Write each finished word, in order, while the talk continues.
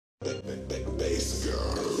Into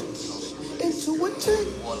a chick.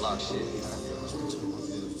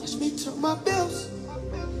 Watch me turn my bills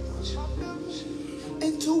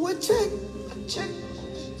into a chick.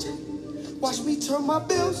 Watch me turn my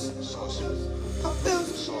bills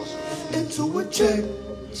into a chick.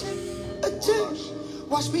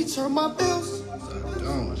 Watch me turn my bills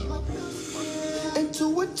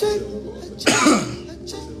into a chick.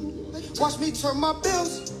 Watch me turn my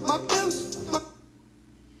bills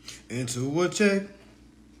into a check.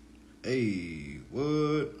 Hey, what?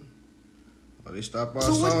 Oh, they stop our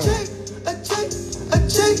song. A check.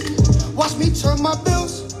 Watch me turn my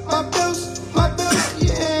bills,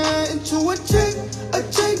 yeah, into a check.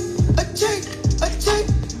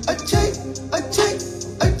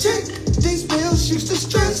 These bills used to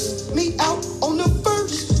stress me out on the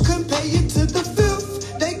first. Couldn't pay it to the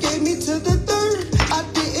fifth. They gave me to the third. I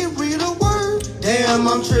didn't read a word. Damn,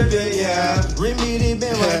 I'm tripping, yeah. Remedy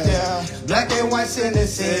been right there. Black and white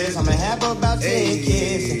sentences. I'ma have about 10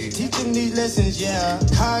 kids. Teaching these lessons, yeah.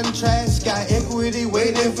 Contracts got equity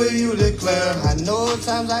waiting for you to clear. I know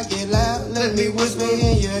times I get loud. Let me whisper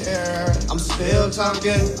in your ear. I'm spell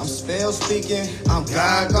talking. I'm spell speaking. I'm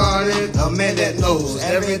God guarded. A man that knows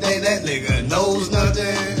everything. That nigga knows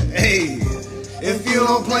nothing. Hey, if you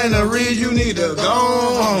don't plan to read, you need to go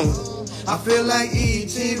home. I feel like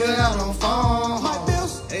E.T. but I don't fall.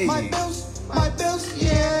 My bills,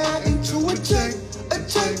 yeah, into a check.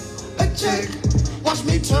 Watch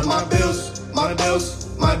me turn my bills,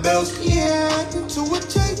 yeah, into a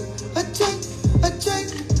check.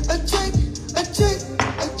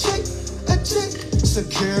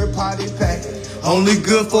 Secure party pack, only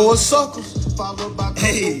good for a sucker. Followed by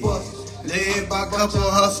led by couple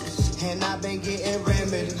hustlers. And I've been getting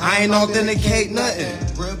remedy. I ain't authenticate nothing.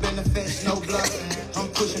 Real benefits, no bluffing. I'm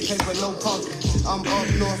pushing paper, no pumping. I'm up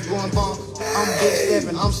north going bonkers. I'm big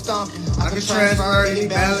stepping, I'm stomping. I can transfer any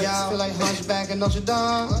balance. I feel like Hunchback in Notre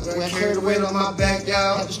Dame. When I carry the weight on my back,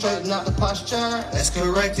 y'all. Had to straighten out the posture. That's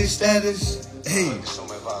corrected status. Hey,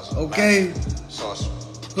 okay.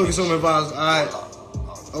 Look at some advice. All right.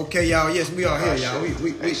 Okay, y'all. Yes, we are here, y'all.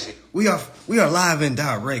 We are live and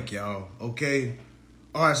direct, y'all. Okay.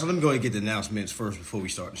 All right. So let me go and get the announcements first before we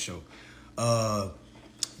start the show.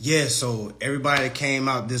 Yeah. So everybody that came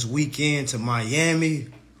out this weekend to Miami,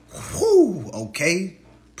 whoo. Okay.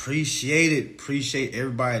 Appreciate it. Appreciate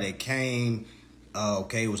everybody that came.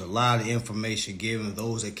 Okay. It was a lot of information given.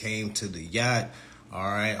 Those that came to the yacht. All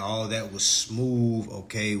right. All that was smooth.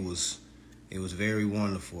 Okay. It was very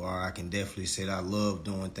wonderful. All right, I can definitely say that I love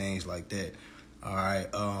doing things like that. All right,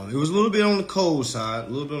 it was a little bit on the cold side,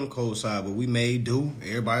 but we made do.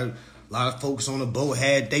 Everybody, a lot of folks on the boat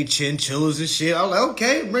had they chinchillas and shit. I was like,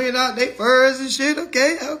 okay, bringing out their furs and shit.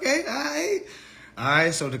 Okay, all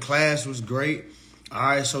right. So the class was great. All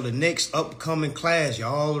right, so the next upcoming class,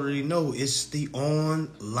 y'all already know, it's the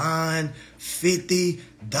online $50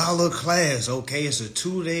 class. Okay, it's a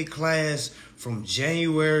 2-day class from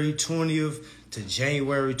January 20th to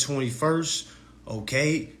January 21st.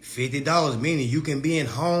 Okay, $50, meaning you can be in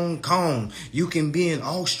Hong Kong, you can be in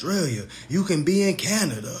Australia, you can be in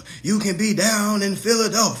Canada, you can be down in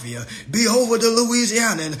Philadelphia, be over to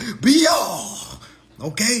Louisiana, and beyond.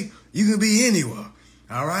 Okay, you can be anywhere.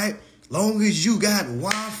 All right. Long as you got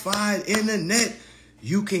Wi-Fi, internet,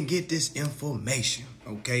 you can get this information,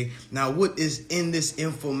 okay? Now, what is in this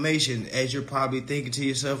information, as you're probably thinking to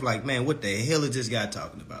yourself, like, man, what the hell is this guy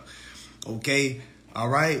talking about? Okay, all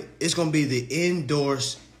right? It's going to be the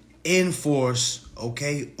enforce,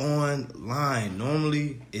 okay, online.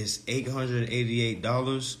 Normally, it's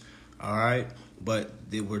 $888, all right? But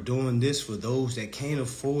we're doing this for those that can't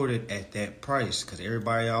afford it at that price, because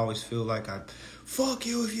everybody always feel like fuck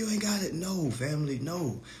you if you ain't got it. No, family,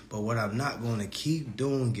 no. But what I'm not going to keep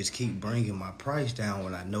doing is keep bringing my price down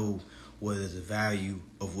when I know what is the value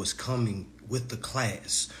of what's coming with the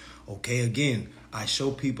class. Okay, again, I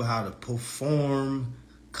show people how to perform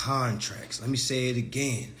contracts. Let me say it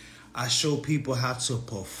again. I show people how to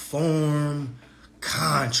perform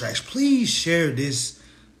contracts. Please share this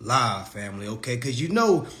live, family, okay? Because you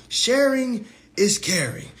know, sharing is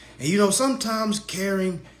caring. And you know, sometimes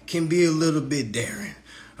caring can be a little bit daring.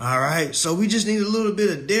 All right. So we just need a little bit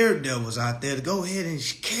of daredevils out there to go ahead and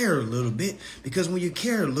care a little bit. Because when you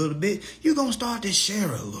care a little bit, you're going to start to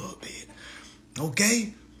share a little bit.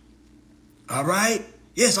 Okay. All right.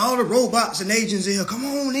 Yes, all the robots and agents here, come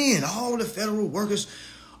on in. All the federal workers.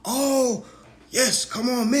 Oh, yes, come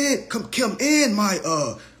on, man. Come in, my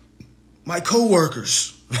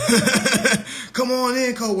co-workers. Come on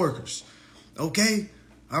in, co-workers. Okay.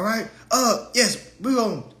 All right. Yes, we're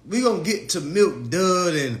gonna get to Milk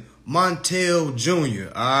Dud and Montel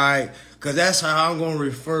Jr., all right? Because that's how I'm going to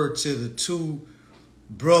refer to the two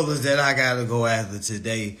brothers that I got to go after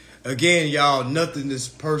today. Again, y'all, nothing is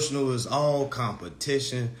personal. It's all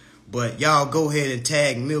competition. But y'all go ahead and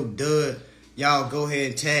tag Milk Dud. Y'all go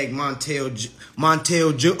ahead and tag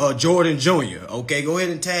Montel Jordan Jr., okay? Go ahead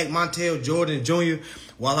and tag Montel Jordan Jr.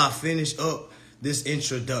 while I finish up this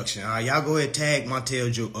introduction. All right, y'all go ahead and tag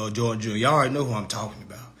Montel Jordan Jr. Y'all already know who I'm talking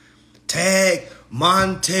about. Tag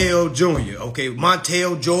Montel Jr., okay?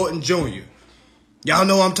 Montel Jordan Jr. Y'all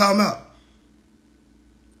know what I'm talking about.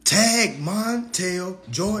 Tag Montel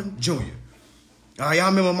Jordan Jr. All right,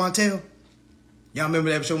 y'all remember Montel? Y'all remember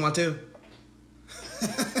that show Montel?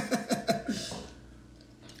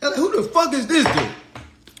 Who the fuck is this dude?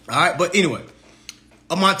 All right, but anyway.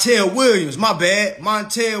 Montel Williams, my bad.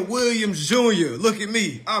 Montel Williams Jr. Look at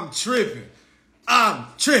me. I'm tripping. I'm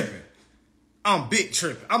big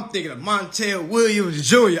tripping. I'm thinking of Montel Williams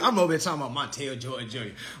Jr. I'm over here talking about Montel Jordan Jr.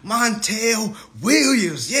 Montel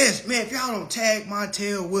Williams. Yes, man, if y'all don't tag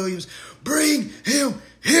Montel Williams, bring him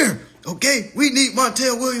here. Okay? We need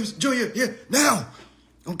Montel Williams Jr. here now.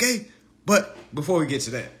 Okay? But before we get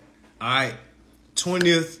to that, all right,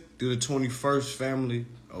 20th through the 21st, family,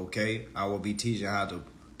 okay, I will be teaching how to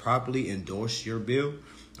properly endorse your bill,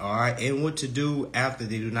 all right, and what to do after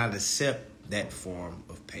they do not accept that form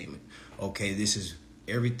of payment. Okay,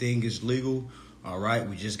 everything is legal, all right.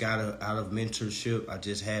 We just got out of mentorship. I'm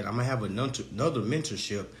gonna have another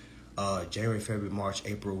mentorship, January, February, March,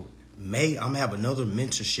 April, May. I'm gonna have another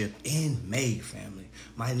mentorship in May, family.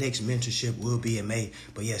 My next mentorship will be in May.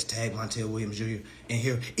 But yes, tag Montel Williams Jr. in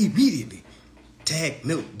here immediately. Tag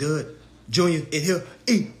Milk Dud Jr. in here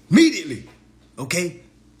immediately. Okay?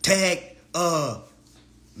 Tag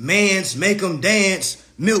Mans Make 'em Dance,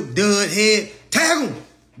 Milk Dud Head. Tag them.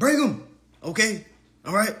 Bring them. Okay?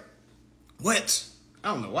 All right? What?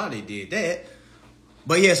 I don't know why they did that.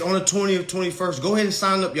 But yes, on the 20th, 21st, go ahead and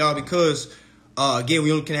sign up, y'all, because again,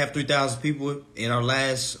 we only can have 3,000 people, and our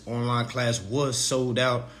last online class was sold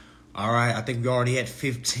out. All right, I think we already had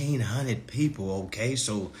 1,500 people, okay?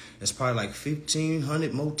 So it's probably like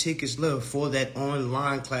 1,500 more tickets left for that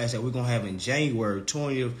online class that we're going to have in January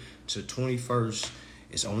 20th to 21st.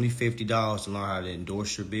 It's only $50 to learn how to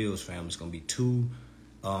endorse your bills, family. It's going to be 2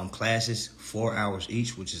 classes, 4 hours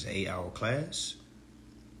each, which is an 8-hour class.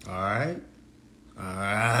 All right. All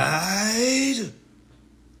right.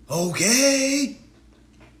 Okay.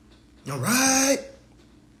 All right.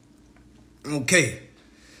 Okay.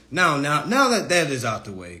 Now that is out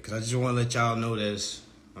the way, because I just want to let y'all know this.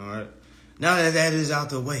 All right. Now that is out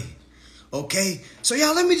the way. Okay. So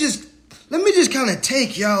y'all, let me just kind of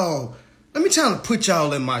take y'all. Let me try to put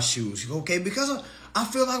y'all in my shoes. Okay. Because I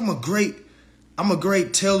feel like I'm a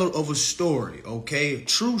great teller of a story. Okay.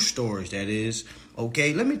 True stories, that is.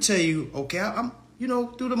 Okay. Let me tell you. Okay. I'm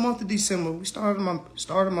through the month of December, we started my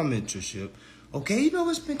mentorship. Okay.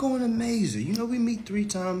 It's been going amazing. We meet 3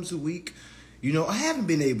 times a week. I haven't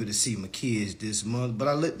been able to see my kids this month, but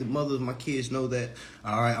I let the mothers of my kids know that,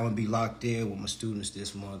 all right, I'm going to be locked in with my students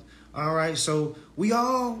this month. All right, so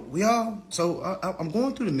I'm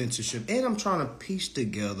going through the mentorship, and I'm trying to piece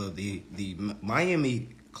together the Miami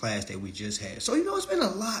class that we just had. So, it's been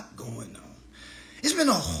a lot going on. It's been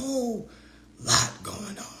a whole lot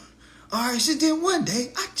going on. All right, so then one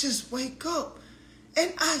day, I just wake up,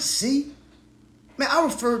 and I see, man, I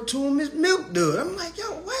referred to him as Milk Dud. I'm like, yo,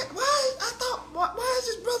 what? Why is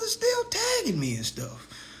this brother still tagging me and stuff?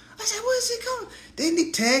 I said, what is he coming? Then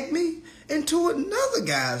he tagged me into another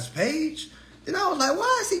guy's page. Then I was like,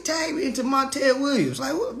 why is he tagging me into Montel Williams?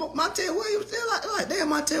 Like, what, Montel Williams? They're like, damn,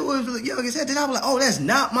 Montel Williams look young as hell. Then I was like, oh, that's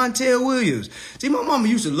not Montel Williams. See, my mama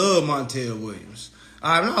used to love Montel Williams. All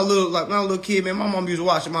right, when I was a little kid, man, my mom used to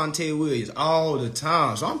watch Montel Williams all the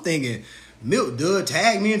time. So I'm thinking, Milk Dud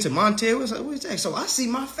tagged me into Montel Williams. Like, what's that? So I see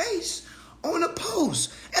my face on a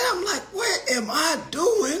post, and I'm like, what am I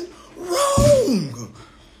doing wrong?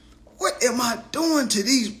 What am I doing to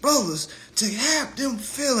these brothers to have them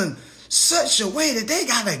feeling such a way that they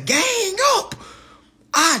gotta gang up?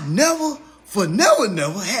 I never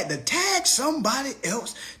had to tag somebody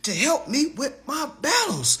else to help me with my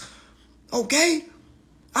battles. Okay?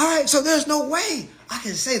 All right, so there's no way I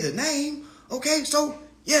can say the name. Okay, so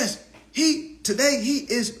yes, today he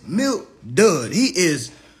is Milk Dud. He is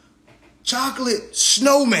chocolate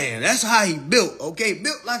snowman. That's how he built. Okay,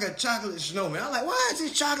 built like a chocolate snowman. I'm like, why is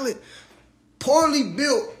this chocolate poorly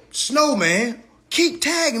built snowman keep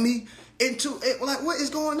tagging me into it? Like, what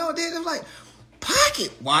is going on? Then it was like,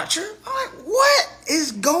 pocket watcher. I'm like, what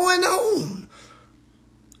is going on?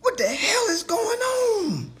 What the hell is going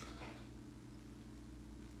on?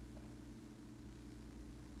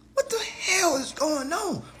 What the hell is going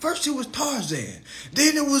on? First it was Tarzan.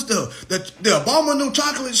 Then it was the abominable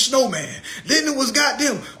chocolate snowman. Then it was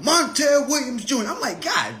goddamn Montel Williams Jr. I'm like,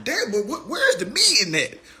 God damn, but where's the meeting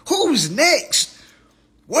at? Who's next?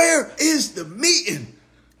 Where is the meeting?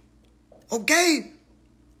 Okay?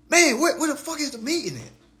 Man, where the fuck is the meeting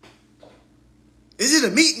at? Is it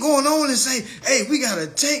a meeting going on and say, hey, we gotta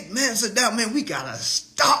take Mansa down, man, we gotta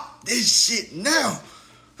stop this shit now.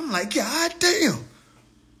 I'm like, God damn.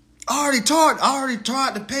 I already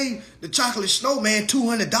tried to pay the chocolate snowman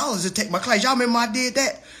 $200 to take my class. Y'all remember I did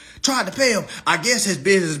that? Tried to pay him. I guess his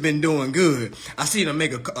business has been doing good. I seen him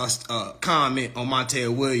make a comment on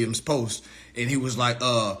Montel Williams' post, and he was like,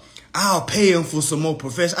 I'll pay him for some more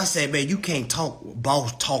profession. I said, man, you can't talk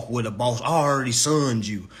with a boss. I already sunned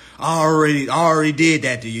you. I already did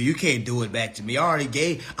that to you. You can't do it back to me. I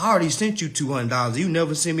already sent you $200. You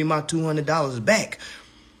never send me my $200 back.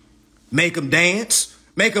 Make him dance.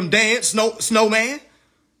 Make him dance, snowman.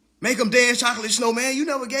 Make him dance, chocolate snowman. You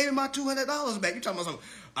never gave him my $200 back. You talking about something?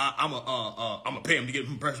 I'm gonna pay him to get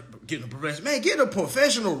a professional. Man, get a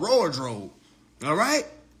professional wardrobe. All right?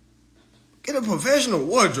 Get a professional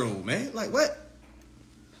wardrobe, man. Like what?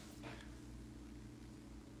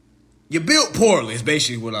 You built poorly is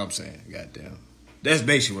basically what I'm saying. Goddamn. That's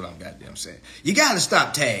basically what I'm goddamn saying. You gotta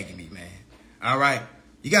stop tagging me, man. All right?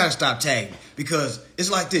 You gotta stop tagging me. Because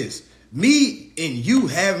it's like this. Me and you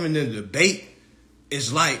having a debate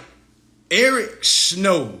is like Eric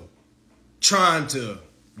Snow trying to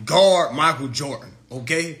guard Michael Jordan,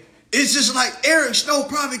 okay? It's just like Eric Snow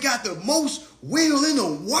probably got the most will in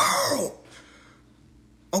the world.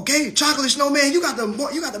 Okay? Chocolate Snowman, you got the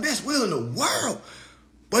best will in the world.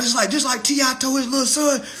 But it's like, just like T.I. told his little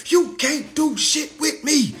son, you can't do shit with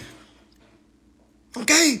me.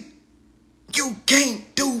 Okay? You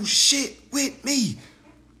can't do shit with me.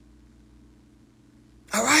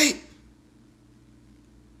 All right?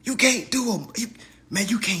 You can't do a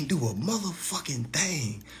motherfucking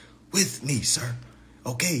thing with me, sir.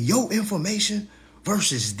 Okay? Your information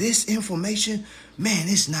versus this information, man,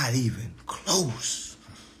 it's not even close.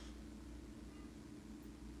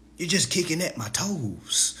 You're just kicking at my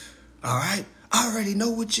toes. All right? I already know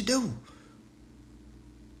what you do.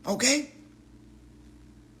 Okay?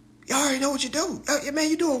 You already know what you do. Man,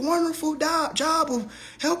 you do a wonderful job of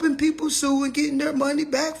helping people sue and getting their money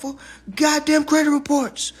back for goddamn credit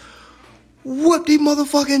reports. What do you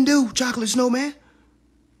motherfucking do, Chocolate Snowman?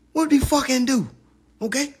 What do you fucking do?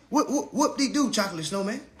 Okay? What do you do, Chocolate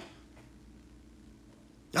Snowman?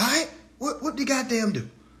 All right? What do you goddamn do?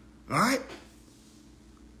 All right?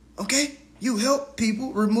 Okay? You help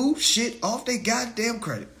people remove shit off their goddamn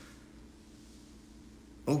credit.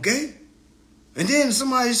 Okay? And then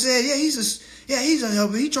somebody said, he's a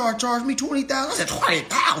helper. He charged me $20,000. I said,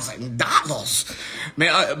 $20,000.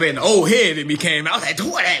 Man, the old head in me came out. I said,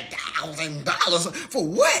 $20,000 for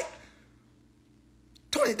what?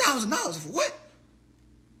 $20,000 for what?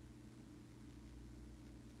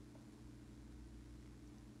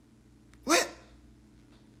 What?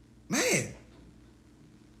 Man.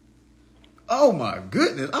 Oh my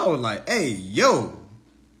goodness. I was like, hey, yo.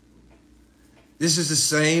 This is the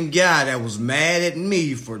same guy that was mad at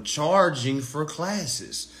me for charging for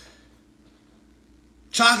classes.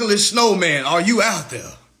 Chocolate Snowman, are you out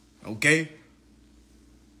there? Okay?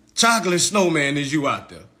 Chocolate Snowman, is you out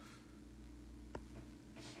there?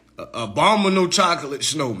 Abominable Chocolate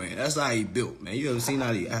Snowman. That's how he built, man. You ever seen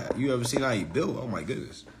how he built? Oh my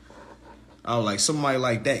goodness. I was like, somebody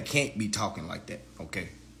like that can't be talking like that. Okay.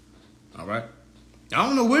 All right. I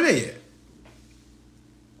don't know where they at.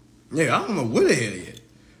 Yeah, I don't know where the hell yet.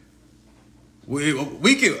 We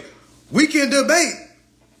can debate.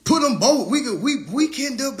 Put them both. We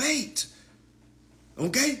can debate.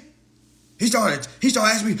 Okay? He started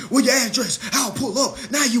asking me, "What's your address? I'll pull up."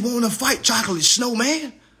 Now you want to fight, Chocolate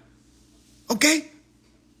Snowman? Okay?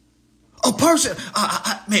 A person.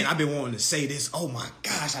 Man, I've been wanting to say this. Oh my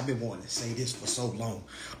gosh, I've been wanting to say this for so long.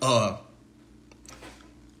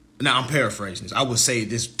 Now I'm paraphrasing this. I would say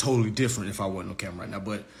this totally different if I wasn't on camera right now,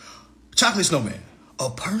 but. Chocolate Snowman, a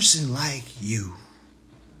person like you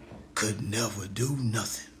could never do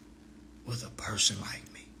nothing with a person like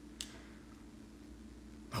me.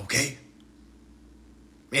 Okay?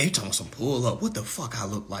 Man, you talking some pull up. What the fuck I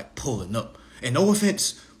look like pulling up? And no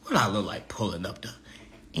offense, what I look like pulling up to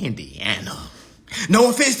Indiana? No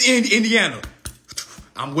offense to Indiana.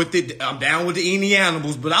 I'm down with the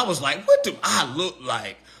Indianables, but I was like, what do I look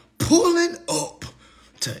like pulling up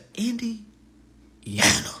to Indiana?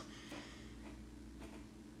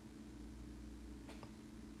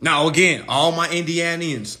 Now, again, all my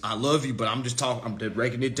Indianians, I love you, but I'm just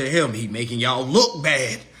breaking it to him. He making y'all look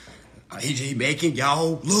bad. He making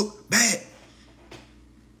y'all look bad.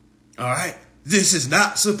 All right? This is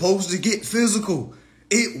not supposed to get physical.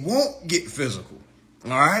 It won't get physical.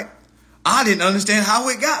 All right? I didn't understand how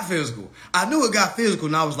it got physical. I knew it got physical,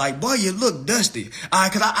 and I was like, boy, you look dusty.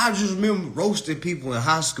 Because I just remember roasting people in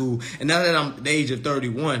high school, and now that I'm the age of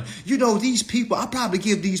 31, you know, these people, I probably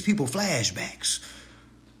give these people flashbacks.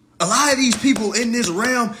 A lot of these people in this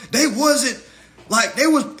realm, they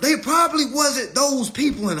probably wasn't those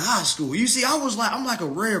people in high school. You see, I'm like a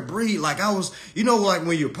rare breed. Like I was, you know, like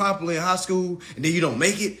when you're popular in high school, and then you don't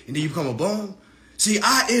make it, and then you become a bum. See,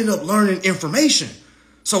 I ended up learning information.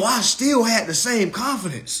 So I still had the same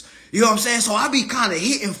confidence. You know what I'm saying? So I be kind of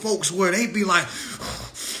hitting folks where they be like,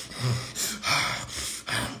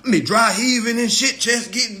 me dry heaving and shit,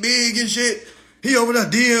 chest getting big and shit. He over there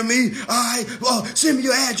DM me. All right, well, send me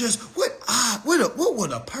your address. What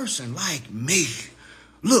would a person like me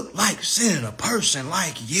look like sending a person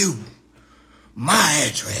like you my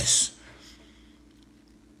address?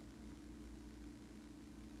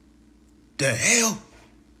 The hell?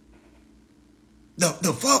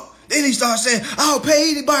 The fuck? Then he starts saying, I'll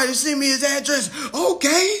pay anybody to send me his address.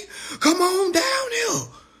 Okay, come on down here.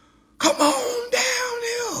 Come on down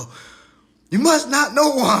here. You must not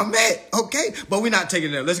know where I'm at, okay? But we're not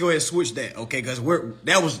taking that. Let's go ahead and switch that, okay? Because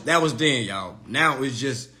that was then, y'all. Now it's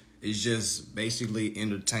just basically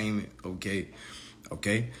entertainment, okay?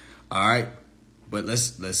 Okay? All right? But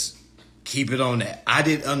let's keep it on that. I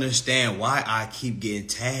didn't understand why I keep getting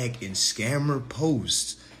tagged in scammer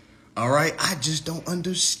posts. All right? I just don't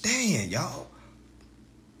understand, y'all.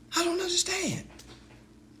 I don't understand.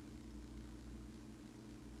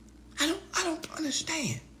 I don't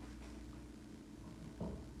understand.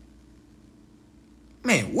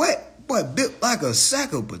 Man, what? Boy, built like a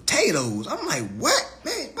sack of potatoes. I'm like, what?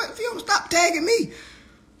 Man, but if you don't stop tagging me.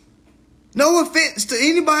 No offense to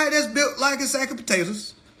anybody that's built like a sack of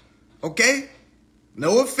potatoes. Okay?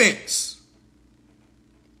 No offense.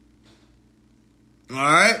 All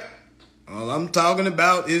right? All I'm talking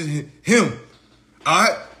about is him. All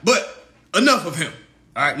right? But enough of him.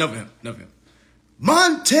 All right? Enough of him.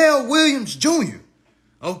 Montel Williams Jr.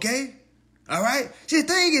 Okay? All right? See, the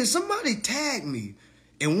thing is, somebody tagged me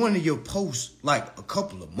in one of your posts like a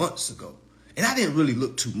couple of months ago. And I didn't really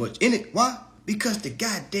look too much in it. Why? Because the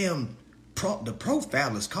goddamn the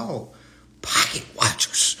profile is called Pocket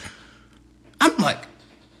Watchers. I'm like,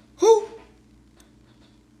 who?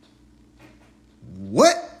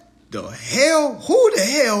 What the hell? Who the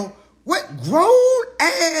hell? What grown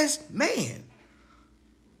ass man?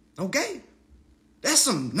 Okay? That's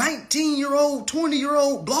some 19-year-old,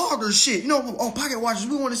 20-year-old blogger shit. You know, on Pocket Watchers,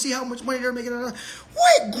 we want to see how much money they're making.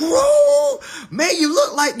 What grown? Man, you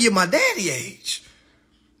look like you're my daddy age.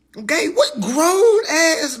 Okay? What grown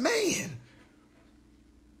ass man?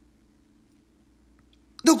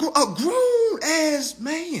 A grown ass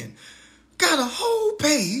man got a whole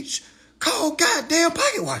page called goddamn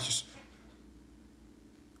Pocket Watchers.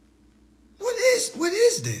 What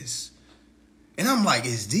is this? And I'm like,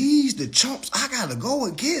 is these the chumps I gotta go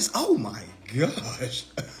against? Oh my gosh.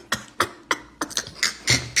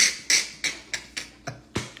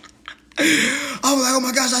 I was like, oh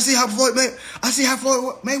my gosh, I see how Floyd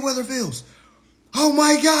Mayweather feels. Oh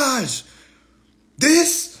my gosh.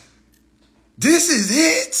 This is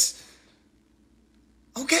it?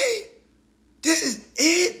 Okay? This is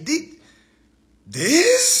it?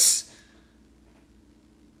 This?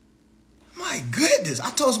 My goodness.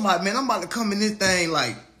 I told somebody, man, I'm about to come in this thing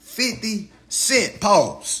like 50 cent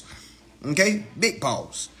pause. Okay? Big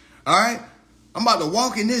pause. All right? I'm about to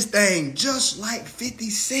walk in this thing just like 50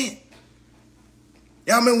 Cent.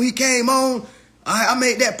 Y'all remember when he came on? I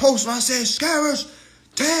made that post and I said, scammers,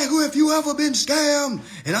 tag who if you ever been scammed.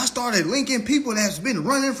 And I started linking people that's been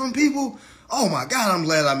running from people. Oh my God, I'm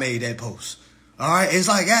glad I made that post. All right? It's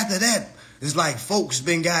like after that, it's like folks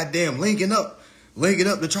been goddamn linking up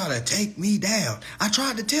to try to take me down. I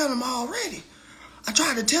tried to tell them already.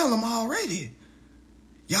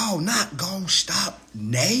 Y'all not gonna stop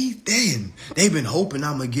Nathan. They've been hoping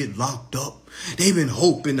I'm gonna get locked up. They've been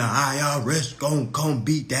hoping the IRS gonna come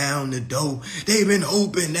beat down the door. They've been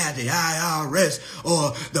hoping that the IRS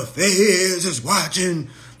or the feds is watching.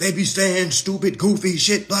 They be saying stupid, goofy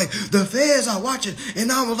shit like, the feds are watching. And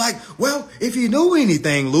I was like, well, if you knew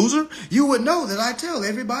anything, loser, you would know that I tell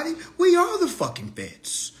everybody we are the fucking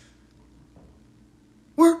feds.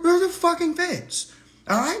 We're the fucking feds.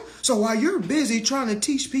 All right? So while you're busy trying to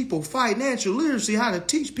teach people financial literacy, how to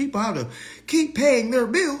teach people how to keep paying their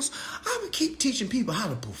bills, I'm going to keep teaching people how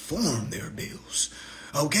to perform their bills.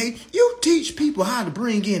 Okay, you teach people how to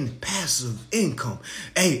bring in passive income.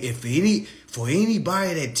 Hey, for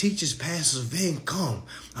anybody that teaches passive income,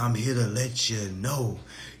 I'm here to let you know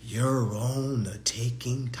you're on the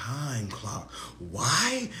ticking time clock.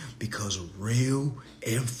 Why? Because real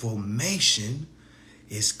information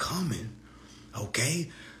is coming.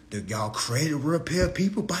 Okay? Y'all credit repair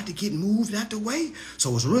people about to get moved out the way.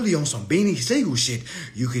 So it's really on some Beanie Siegel shit.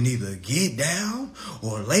 You can either get down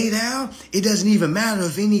or lay down. It doesn't even matter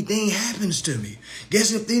if anything happens to me.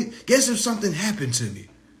 Guess if something happened to me.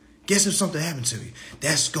 Guess if something happened to me.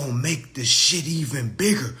 That's gonna make the shit even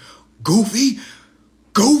bigger. Goofy?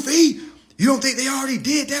 You don't think they already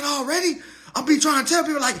did that already? I'll be trying to tell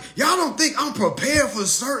people like, y'all don't think I'm prepared for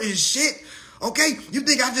certain shit? Okay, you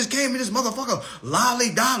think I just came in this motherfucker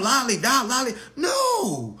lolly.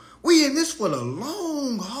 No, we in this for the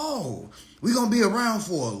long haul. We gonna be around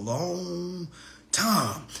for a long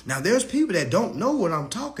time. Now, there's people that don't know what I'm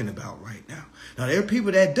talking about right now. Now, there are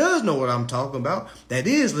people that does know what I'm talking about, that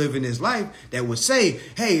is living his life, that would say,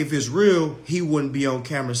 hey, if it's real, he wouldn't be on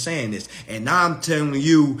camera saying this. And now I'm telling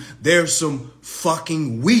you, there's some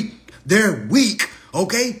fucking weak. They're weak.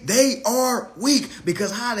 Okay, they are weak,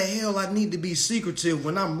 because how the hell I need to be secretive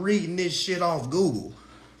when I'm reading this shit off Google?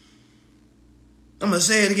 I'm going to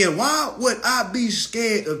say it again. Why would I be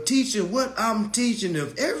scared of teaching what I'm teaching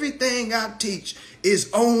if everything I teach is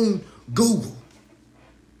on Google?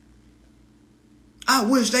 I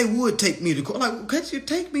wish they would take me to court. Like, could you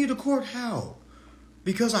take me to court? How?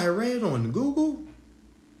 Because I read on Google?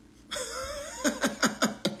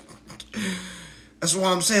 That's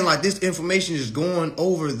why I'm saying, like, this information is going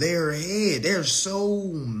over their head. They're so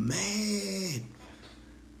mad.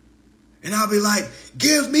 And I'll be like,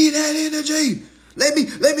 give me that energy. Let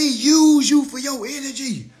me use you for your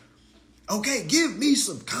energy. Okay, give me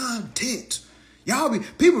some content.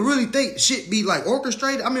 People really think shit be like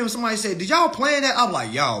orchestrated. I mean, when somebody said, did y'all plan that? I'm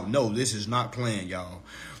like, y'all, no, this is not planned, y'all.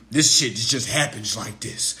 This shit just happens like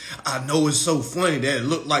this. I know it's so funny that it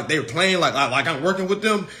looked like they're playing like I'm working with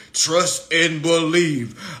them. Trust and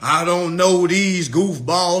believe. I don't know these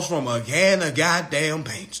goofballs from a can of goddamn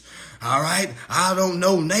paints. All right? I don't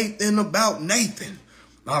know Nathan about Nathan.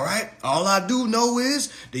 All right? All I do know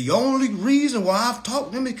is the only reason why I've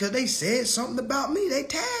talked to them is because they said something about me. They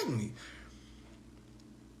tagged me.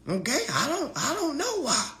 Okay? I don't know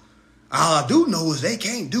why. All I do know is they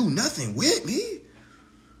can't do nothing with me.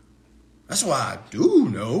 That's why I do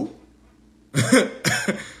know.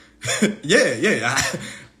 Yeah.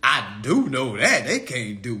 I do know that. They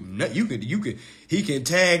can't do nothing. He can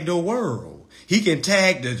tag the world. He can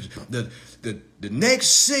tag the next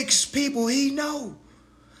 6 people he know.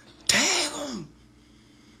 Tag them.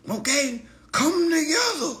 Okay? Come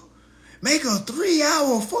together. Make a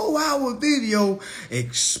 3-hour, 4-hour video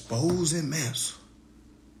exposing mansa.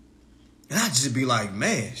 And I just be like,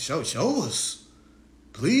 man, show us.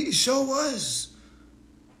 Please show us.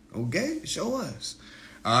 Okay? Show us.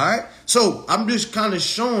 All right? So I'm just kind of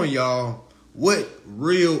showing y'all what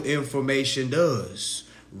real information does.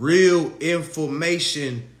 Real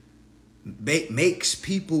information makes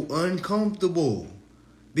people uncomfortable.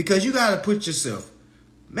 Because you got to put yourself.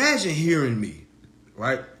 Imagine hearing me,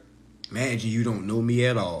 right? Imagine you don't know me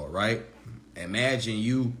at all, right? Imagine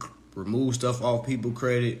you remove stuff off people's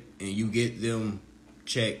credit and you get them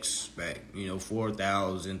checks back,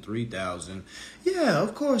 $4,000, $3,000. Yeah,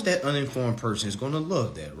 of course that uninformed person is gonna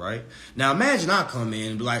love that, right? Now imagine I come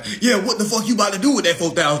in and be like, yeah, what the fuck you about to do with that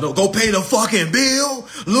 $4,000? Go pay the fucking bill,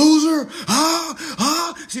 loser?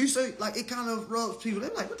 See, so like it kind of rubs people. They're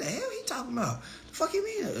like, what the hell he talking about? The fuck you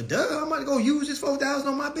mean? Duh, I'm about to go use this $4,000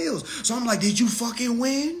 on my bills. So I'm like, did you fucking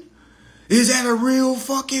win? Is that a real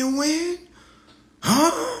fucking win?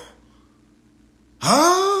 Huh?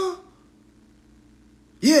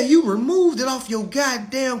 Yeah, you removed it off your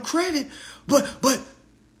goddamn credit, but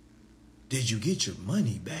did you get your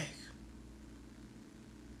money back?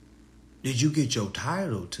 Did you get your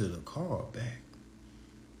title to the car back?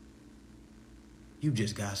 You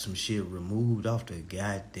just got some shit removed off the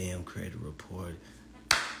goddamn credit report.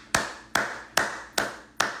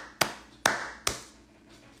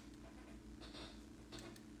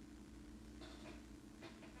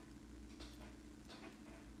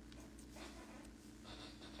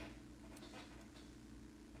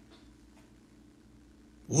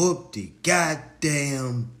 Whoop the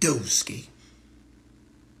goddamn dooski.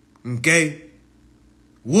 Okay?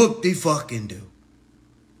 Whoop the fucking do.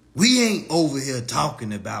 We ain't over here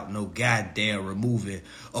talking about no goddamn removing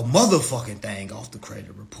a motherfucking thing off the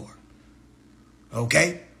credit report.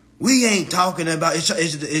 Okay? We ain't talking about, is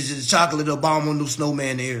the chocolate Obama new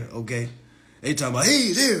snowman here, okay? They talking about,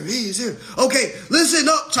 he's here. Okay, listen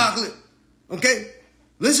up, chocolate. Okay,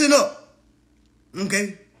 listen up.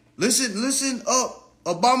 Okay, listen up,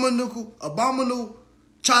 abominable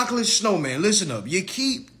chocolate snowman. Listen up. You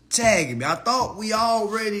keep tagging me. I thought we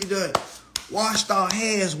already done washed our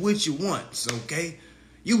hands with you once, okay?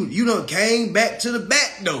 You done came back to the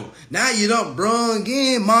back door. Now you done brung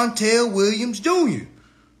in Montel Williams Jr.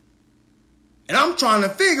 And I'm trying to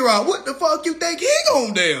figure out what the fuck you think he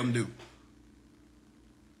gonna damn do.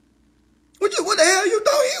 What the hell you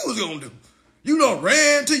thought he was gonna do? You done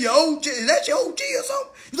ran to your OG. Is that your OG or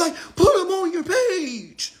something? He's like, put him on your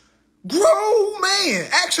page. Grown man.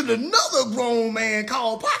 Actually, another grown man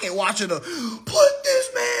called Pocket Watcher to put this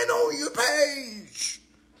man on your page.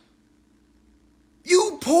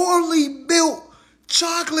 You poorly built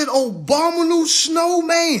chocolate abominable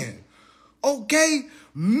snowman. Okay?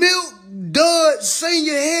 Milk dud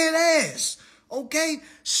senior head ass. Okay?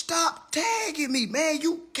 Stop tagging me, man.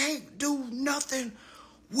 You can't do nothing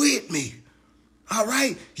with me. All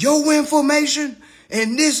right? Your information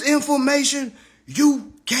and this information,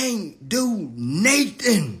 you can't do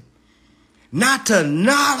nothing. Not to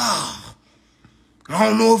nada. I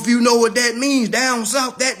don't know if you know what that means. Down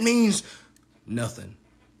south, that means nothing.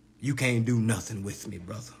 You can't do nothing with me,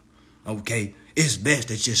 brother. Okay? It's best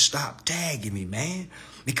that you stop tagging me, man.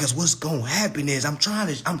 Because what's gonna happen is I'm trying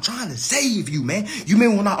to save you, man. You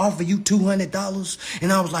remember when I offered you $200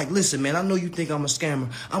 and I was like, listen, man, I know you think I'm a scammer.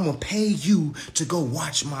 I'm gonna pay you to go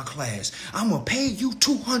watch my class. I'm gonna pay you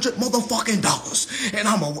 $200 motherfucking dollars, and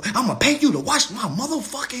I'm gonna pay you to watch my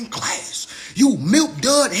motherfucking class. You milk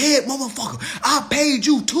dud head motherfucker. I paid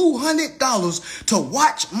you $200 to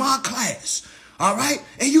watch my class. All right,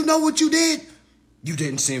 and you know what you did? You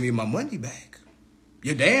didn't send me my money back.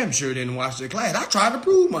 You damn sure didn't watch the class. I tried to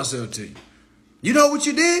prove myself to you. You know what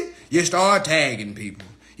you did? You start tagging people.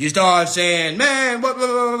 You start saying, man, blah, blah,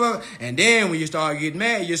 blah, blah. And then when you start getting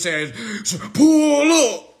mad, you say, pull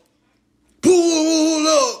up. Pull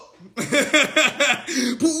up. Pull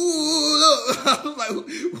up. I was like,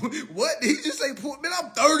 what did he just say? Man, I'm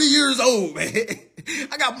 30 years old, man.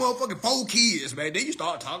 I got motherfucking 4 kids, man. Then you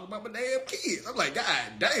start talking about my damn kids. I'm like, God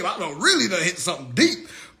damn, I done really done hit something deep.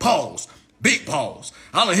 Pause. Big pause.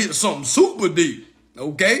 I done hit something super deep.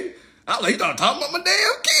 Okay? He started talking about my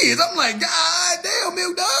damn kids. I'm like, God damn,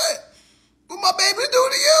 Milk Dud. What my baby do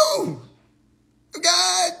to you?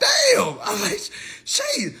 God damn. I'm like,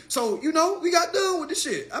 shit. So, you know, we got done with this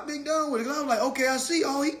shit. I've been done with it. I was like, okay, I see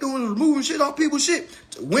all he doing is removing shit off people's shit.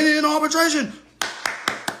 Winning in arbitration.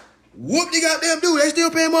 Whoop the goddamn dude. They still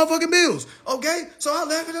paying motherfucking bills. Okay? So I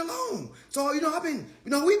left it alone. So, you know,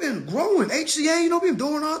 we've been growing. HCA, you know, we've been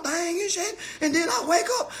doing our thing and shit. And then I wake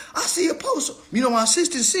up, I see a post. You know, my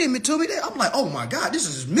assistant sent me to me there. I'm like, oh my God, this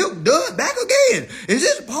is Milk Dud back again. Is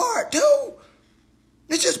this part 2?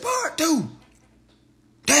 It's just part 2.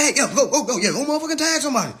 Tag, yeah, go, yeah, go motherfucking tag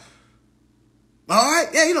somebody. All right?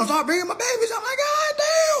 Yeah, you know, start bringing my babies. I'm like, God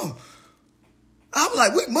damn. I was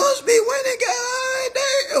like, we must be winning, God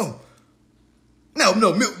damn.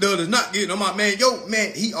 No, Milk Dud is not getting on my man. Yo,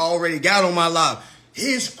 man, he already got on my live.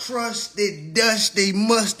 His crusty, dusty,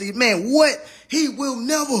 musty, man, what? He will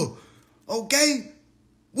never, okay?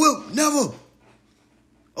 Will never,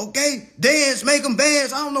 okay? Dance, make him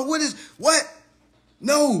dance. I don't know what?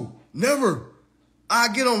 No, never. I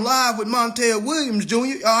get on live with Montel Williams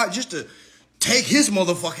Jr., all right, just to take his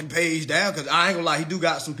motherfucking page down, because I ain't gonna lie, he do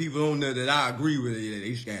got some people on there that I agree with that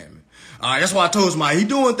they scamming. All right, that's why I told somebody he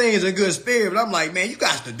doing things in good spirit, but I'm like, man, you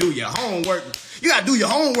got to do your homework. You got to do your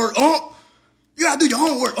homework, You got to do your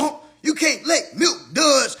homework, You can't let Milk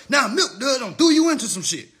Duds. Now, Milk Dud don't throw you into some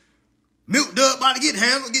shit. Milk Dud about to get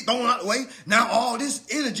handled, get thrown out the way. Now, all this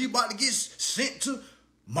energy about to get sent to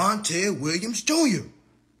Montel Williams Jr.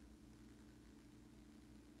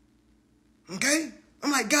 Okay?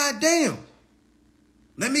 I'm like, God damn.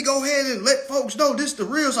 Let me go ahead and let folks know this the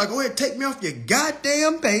real, so I go ahead and take me off your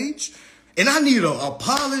goddamn page. And I need an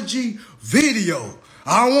apology video.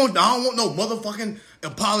 I don't want no motherfucking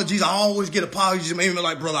apologies. I always get apologies. Maybe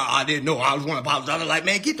like, brother, I didn't know. I was going to apologize. I'm like,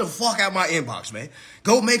 man, get the fuck out of my inbox, man.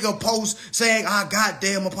 Go make a post saying I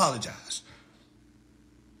goddamn apologize.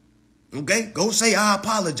 Okay? Go say I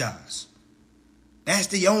apologize. That's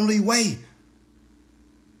the only way.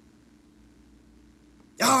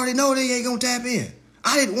 Y'all already know they ain't gonna tap in.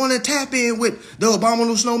 I didn't want to tap in with the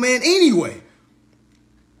abominable snowman anyway.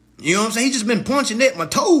 You know what I'm saying? He just been punching at my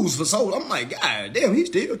toes for so long. I'm like, God damn, he's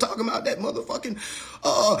still talking about that motherfucking,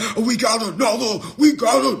 we got another one.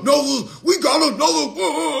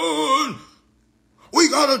 We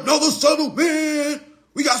got another settlement.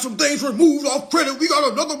 We got some things removed off credit. We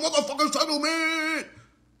got another motherfucking settlement.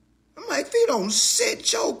 I'm like, if you don't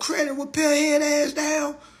sit your credit repair head ass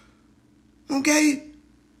down, okay?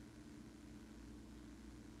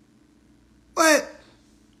 What?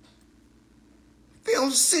 If you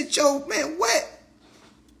don't sit your, man, what?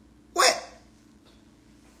 What?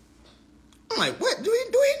 I'm like, what? Do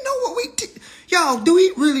he know what we y'all, do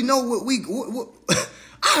he really know what we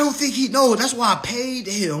I don't think he knows. That's why I paid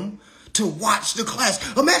him to watch the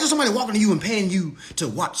class. Imagine somebody walking to you and paying you to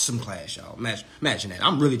watch some class, y'all. Imagine that.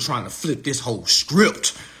 I'm really trying to flip this whole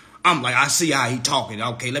script. I'm like, I see how he talking.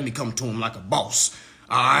 Okay, let me come to him like a boss.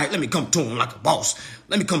 All right, let me come to him like a boss.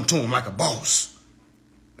 Let me come to him like a boss.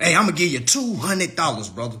 Hey, I'm going to give you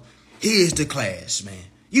 $200, brother. Here's the class, man.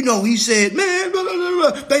 You know, he said, man, blah, blah,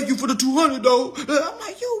 blah, blah. Thank you for the $200, though. I'm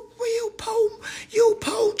like, you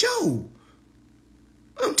po Joe.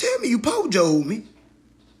 Don't tell me you po Joe me.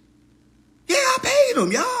 Yeah, I paid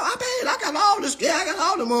him, y'all. I got all this. Yeah, I got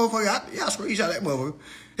all the motherfuckers. Y'all screenshot that motherfucker.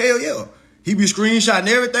 Hell yeah. He be screenshotting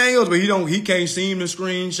everything else, but he can't seem to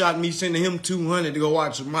screenshot me sending him $200 to go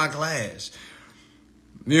watch my class.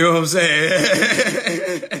 You know what I'm saying?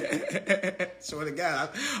 Swear to God,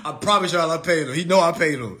 I promise y'all I paid him. He know I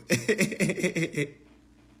paid him.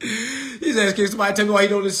 He says, can somebody tell me why he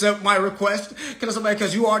don't accept my request?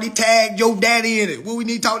 Because you already tagged your daddy in it. What we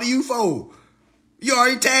need to talk to you for? You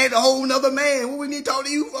already tagged a whole nother man. What we need to talk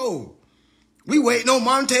to you for? We waiting on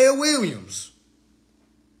Montel Williams.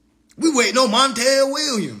 We waiting on Montel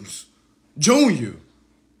Williams Jr.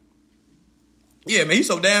 Yeah, man, he's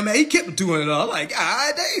so damn mad. He kept the $200. Like,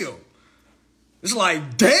 God damn. It's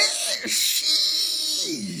like, damn.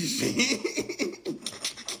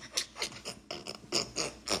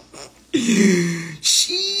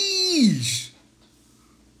 Sheesh.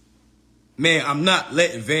 Man, I'm not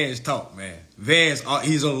letting Vance talk, man. Vance,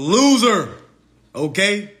 he's a loser,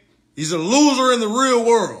 okay? He's a loser in the real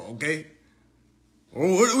world, okay?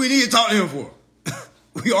 Well, what do we need to talk to him for?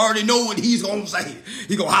 We already know what he's going to say.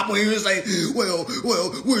 He's going to hop on here and say, well,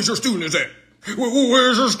 where's your students at?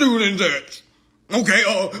 Where's your students at? Okay,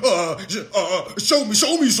 show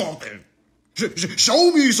me something.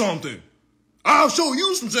 Show me something. I'll show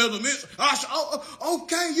you some settlements.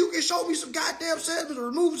 Okay, you can show me some goddamn settlements or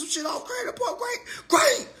remove some shit off credit report.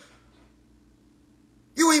 Great.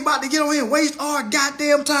 You ain't about to get on here and waste our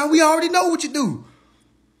goddamn time. We already know what you do.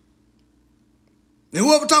 And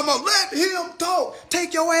whoever talking about, let him talk.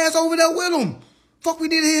 Take your ass over there with him. Fuck we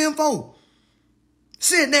did him for.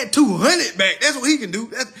 Send that $200 back. That's what he can do.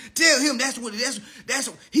 Tell him that's what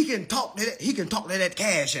he can talk to that. He can talk to that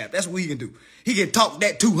cash app. That's what he can do. He can talk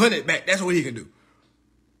that $200 back. That's what he can do.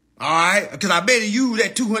 All right? Because I bet he used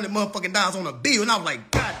that $200 motherfucking dollars on a bill. And I was like,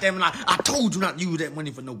 God damn it, I told you not to use that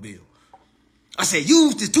money for no bill. I said,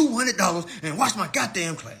 use this $200 and watch my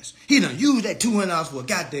goddamn class. He done used that $200 for a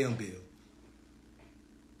goddamn bill.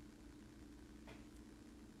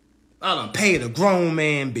 I done paid a grown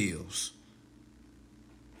man bills.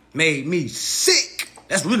 Made me sick.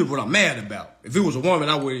 That's really what I'm mad about. If it was a woman,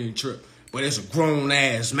 I wouldn't even trip. But it's a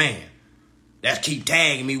grown-ass man. That keep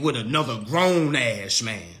tagging me with another grown-ass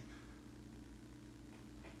man.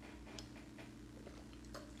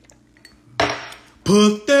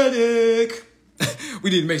 Pathetic. We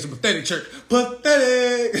need to make some pathetic church.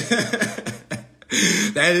 Pathetic.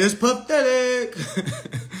 That is pathetic.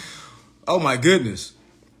 Oh, my goodness.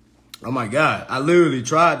 Oh, my God. I literally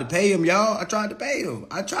tried to pay him, y'all. I tried to pay him.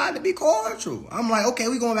 I tried to be cordial. I'm like, okay,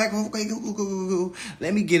 we going back. Okay, go.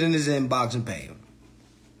 Let me get in his inbox and pay him.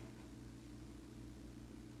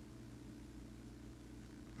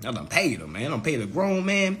 I done paid him, man. I done paid a grown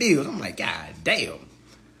man bills. I'm like, God damn.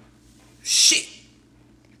 Shit.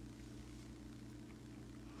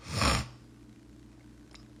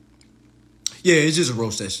 Yeah, it's just a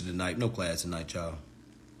roast session tonight. No class tonight, y'all.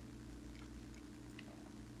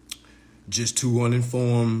 Just two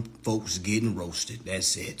uninformed folks getting roasted.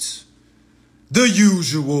 That's it. The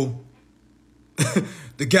usual.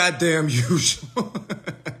 The goddamn usual.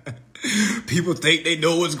 People think they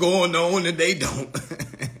know what's going on and they don't.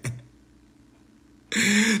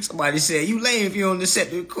 Somebody said, you lame if you don't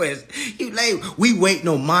accept the request. You lame. We waiting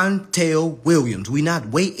on Montel Williams. We not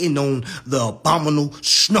waiting on the abominable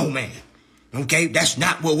snowman. Okay? That's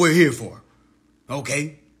not what we're here for.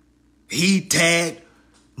 Okay? He tagged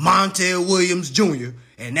Montel Williams Jr.,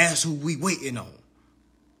 and that's who we waiting on.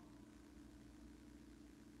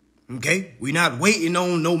 Okay? We not waiting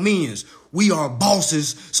on no minions. We are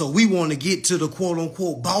bosses, so we want to get to the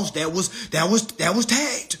quote-unquote boss that was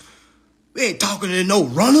tagged. We ain't talking to no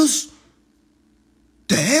runners.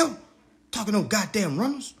 The hell? Talking to no goddamn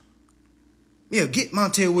runners? Yeah, get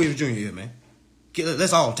Montel Williams Jr. here, man.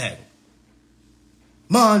 Let's all tag him.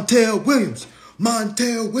 Montel Williams.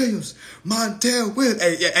 Montel Williams. Montel Williams.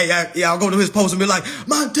 Hey, y'all go to his post and be like,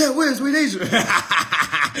 Montel Williams, we need you.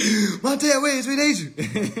 Montel Williams, we need you.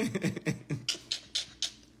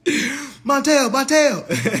 Montel.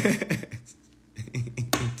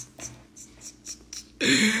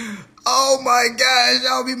 Oh my gosh,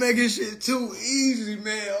 y'all be making shit too easy,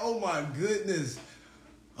 man. Oh my goodness.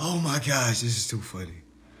 Oh my gosh, this is too funny.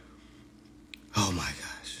 Oh my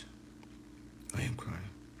gosh. I am crying.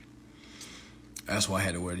 That's why I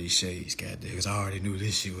had to wear these shades, goddamn, because I already knew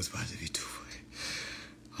this shit was about to be too funny.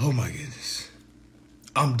 Oh my goodness.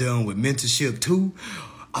 I'm done with mentorship too.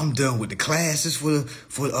 I'm done with the classes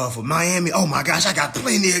for Miami. Oh my gosh, I got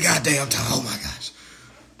plenty of goddamn time. Oh my gosh.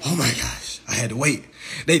 Oh my gosh. I had to wait.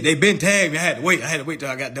 They been tagged me. I had to wait till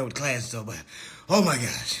I got done with class and stuff. But oh my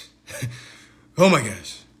gosh. Oh my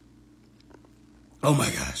gosh. Oh my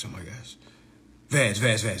gosh.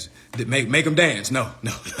 Vaz. Make them dance. No.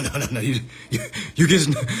 You get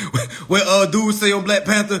well, dudes say on Black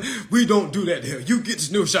Panther, we don't do that here. You get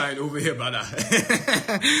snow shine over here, brother.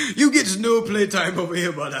 You get snow playtime over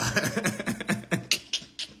here, brother.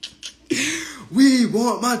 We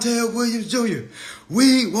want Montel Williams Jr.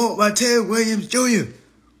 We want Montel Williams Jr.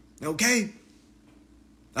 Okay?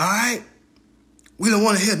 All right? We don't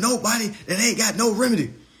want to hear nobody that ain't got no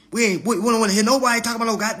remedy. We don't want to hear nobody talking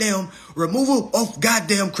about no goddamn removal of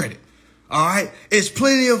goddamn credit. All right? It's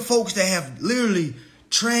plenty of folks that have literally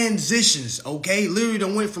transitions, okay? Literally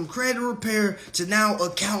done went from credit repair to now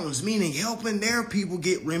accountants, meaning helping their people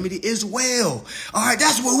get remedy as well. All right?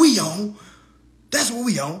 That's what we on.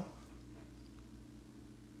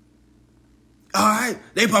 All right?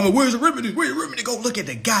 They probably, where's the remedy? Where's the remedy? Go look at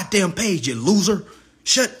the goddamn page, you loser.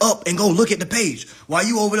 Shut up and go look at the page. While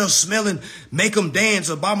you over there smelling Make 'Em Dance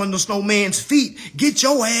or Bombing the Snowman's feet, get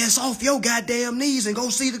your ass off your goddamn knees and go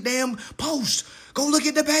see the damn post. Go look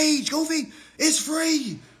at the page. Go see. It's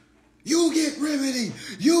free. You get remedy.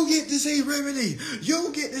 You get to see remedy.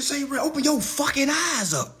 You get to see remedy. Open your fucking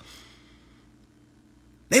eyes up.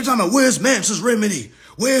 They talking about, where's Mansa's remedy?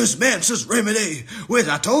 Where's Mansa's remedy?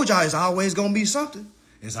 I told y'all it's always going to be something.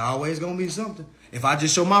 It's always going to be something. If I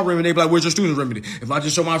just show my remedy, they be like, where's your student's remedy? If I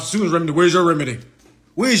just show my student's remedy, where's your remedy?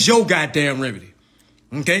 Where's your goddamn remedy?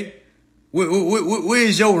 Okay?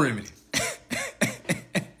 Where's your remedy?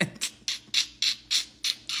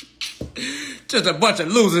 Just a bunch of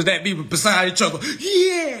losers that be beside each other.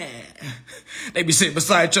 Yeah. They be sitting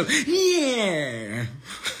beside each other. Yeah.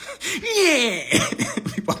 Yeah.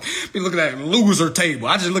 Be looking at a loser table.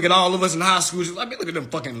 I just look at all of us in high school. I be looking at them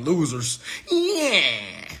fucking losers. Yeah.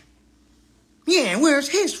 Yeah, where's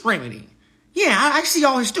his remedy? Yeah, I see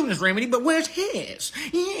all his students' remedy, but where's his?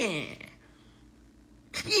 Yeah.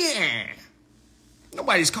 Yeah.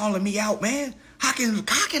 Nobody's calling me out, man. How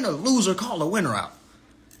can a loser call a winner out?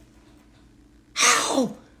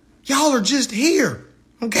 How? Y'all are just here,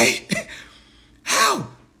 okay? How?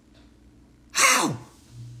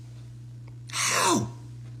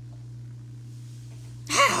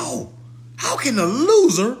 How can a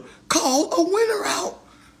loser call a winner out?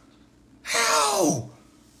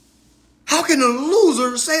 How can a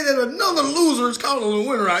loser say that another loser is calling a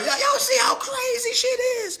winner out? Y'all see how crazy shit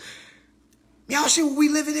is? Y'all see what we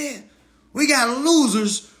living in? We got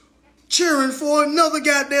losers cheering for another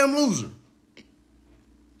goddamn loser.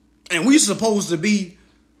 And we supposed to be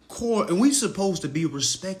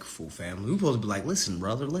respectful, family. We supposed to be like, listen,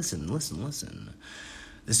 brother, listen.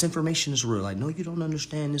 This information is real. I know you don't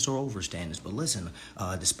understand this or overstand this, but listen,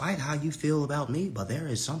 despite how you feel about me, but there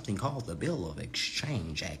is something called the Bill of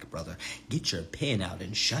Exchange Act, brother. Get your pen out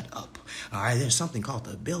and shut up. All right, there's something called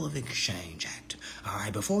the Bill of Exchange Act. All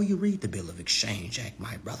right, before you read the Bill of Exchange Act,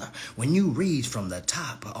 my brother, when you read from the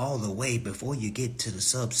top all the way before you get to the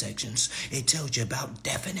subsections, it tells you about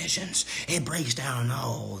definitions. It breaks down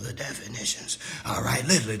all the definitions. All right,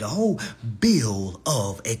 literally the whole Bill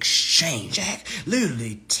of Exchange Act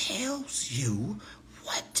literally tells you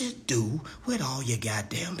what to do with all your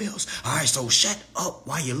goddamn bills. All right, so shut up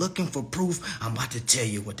while you're looking for proof. I'm about to tell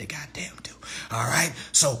you what to goddamn do. All right,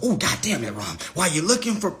 so, oh, goddamn it, Ron. While you're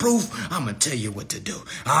looking for proof, I'm going to tell you what to do.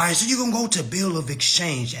 All right, so you're going to go to Bill of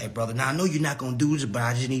Exchange Act, brother. Now, I know you're not going to do this, but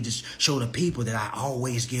I just need to show the people that I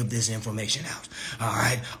always give this information out. All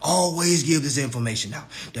right, always give this information out.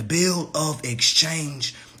 The Bill of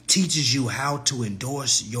Exchange teaches you how to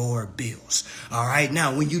endorse your bills. All right.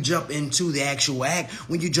 Now, when you jump into the actual act,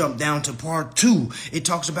 when you jump down to part 2, it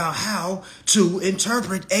talks about how to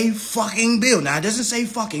interpret a fucking bill. Now, it doesn't say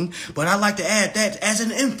fucking, but I like to add that as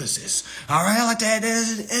an emphasis. All right. I like to add that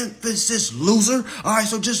as an emphasis, loser. All right.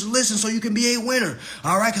 So just listen so you can be a winner.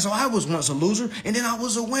 All right. Because I was once a loser and then I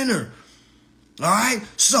was a winner. All right.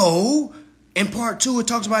 So In part 2, it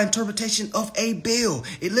talks about interpretation of a bill.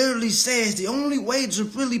 It literally says the only way to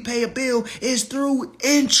really pay a bill is through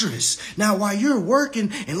interest. Now, while you're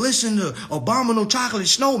working and listening to Abominable Chocolate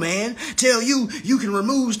Snowman tell you you can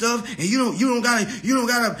remove stuff and you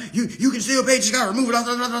can still pay, just gotta remove it.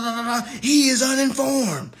 He is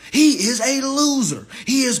uninformed. He is a loser.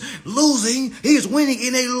 He is losing. He is winning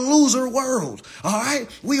in a loser world. All right.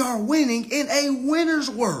 We are winning in a winner's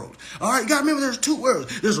world. All right. You gotta remember there's two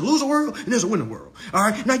worlds. There's a loser world and there's a winner world. All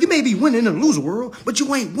right. Now you may be winning in a loser world, but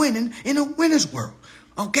you ain't winning in a winner's world.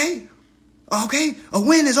 Okay. Okay. A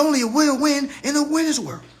win is only a real win in a winner's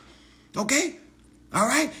world. Okay. All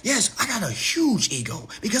right. Yes, I got a huge ego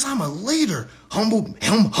because I'm a leader. Humble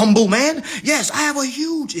man. Yes, I have a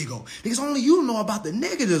huge ego because only you know about the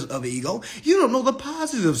negatives of the ego. You don't know the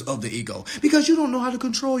positives of the ego because you don't know how to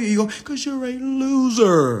control your ego because you're a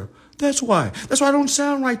loser. That's why. That's why I don't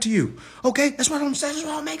sound right to you. Okay? That's why I don't sound. That's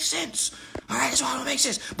why I don't make sense. All right? That's why I don't make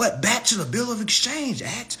sense. But back to the Bill of Exchange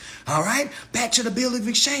Act. All right? Back to the Bill of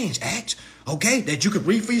Exchange Act. Okay? That you could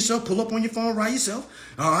read for yourself, pull up on your phone by yourself.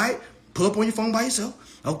 All right? Pull up on your phone by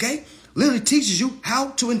yourself. Okay? Literally teaches you how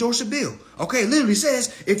to endorse a bill. Okay? Literally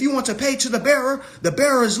says if you want to pay to the bearer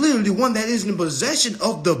is literally one that is in possession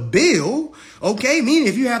of the bill. Okay? Meaning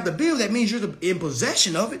if you have the bill, that means you're in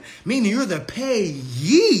possession of it. Meaning you're the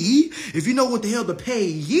payee. If you know what the hell the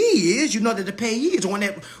payee is, you know that the payee is the one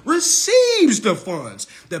that receives the funds.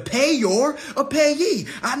 The payor or payee.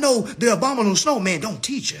 I know the Abominable Snowman don't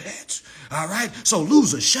teach you that. All right? So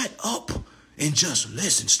loser, shut up and just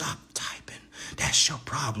listen. Stop typing. That's your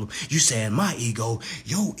problem. You saying my ego,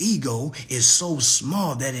 your ego is so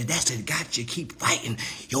small that that's it got you keep fighting.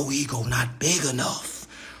 Your ego not big enough.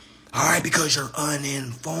 All right, because you're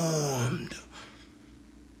uninformed.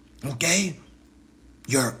 Okay?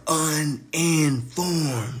 You're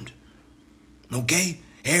uninformed. Okay?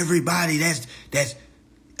 Everybody that's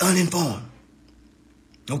uninformed.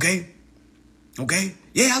 Okay? Okay?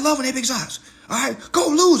 Yeah, I love when they big size. All right, go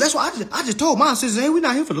lose. That's why I just told my sisters, hey, we're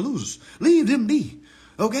not here for the losers. Leave them be.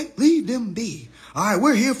 Okay? Leave them be. All right,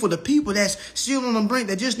 we're here for the people that's still on the brink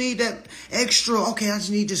that just need that extra, okay, I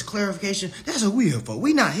just need this clarification. That's what we're here for.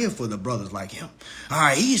 We're not here for the brothers like him. All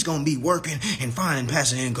right, he's going to be working and finding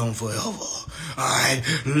passive income forever. All right,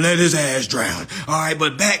 let his ass drown. All right,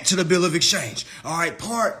 but back to the Bill of Exchange. All right,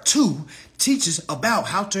 part 2 teaches about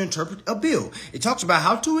how to interpret a bill. It talks about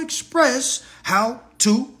how to express, how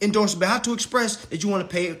to endorse, how to express that you want to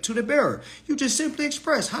pay it to the bearer. You just simply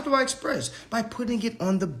express. How do I express? By putting it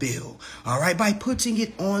on the bill. All right, by putting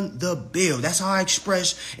it on the bill. That's how I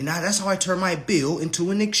express, and that's how I turn my bill into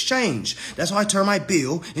an exchange. That's how I turn my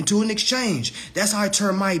bill into an exchange. That's how I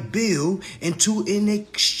turn my bill into an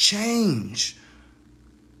exchange.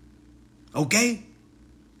 Okay?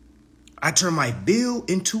 I turn my bill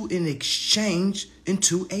into an exchange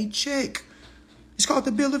into a check. It's called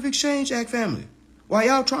the Bill of Exchange Act, family. While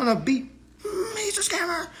y'all trying to beat, he's a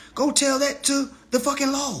scammer, go tell that to the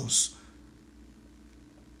fucking laws.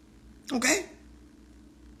 Okay?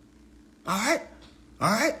 All right?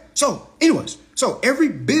 All right? So, anyways, so every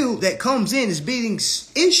bill that comes in is being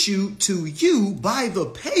issued to you by the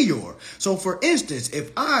payor. So, for instance,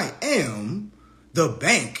 if I am the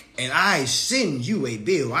bank and I send you a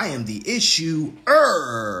bill, I am the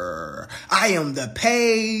issuer. I am the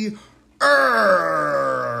payer.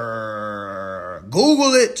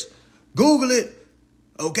 Google it. Google it.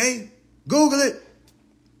 Okay? Google it.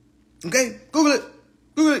 Okay? Google it.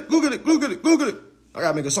 Google it. Google it. Google it. Google it. I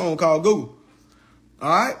gotta make a song called Google. All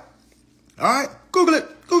right? All right? Google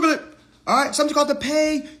it. Google it. All right? Something called the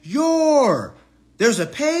payor. There's a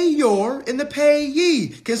payor and the payee.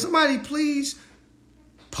 Can somebody please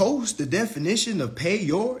post the definition of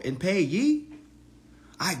payor and payee?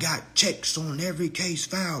 I got checks on every case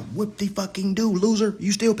filed. What the fucking do, loser?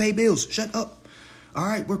 You still pay bills. Shut up. All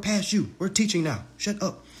right, we're past you. We're teaching now. Shut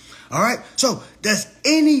up. All right, so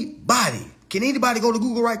can anybody go to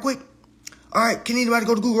Google right quick? All right, can anybody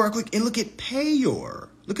go to Google right quick and look at payor?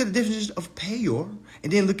 Look at the definitions of payor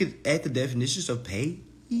and then look at the definitions of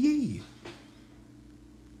payee.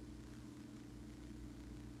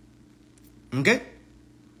 Okay?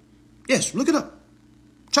 Yes, look it up.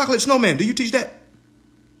 Chocolate Snowman, do you teach that?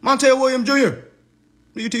 Montel Williams Jr.,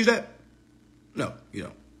 do you teach that? No, you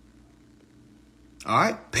don't. All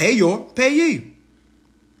right, payor, payee.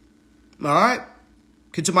 All right,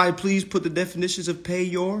 can somebody please put the definitions of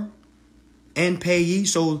payor and payee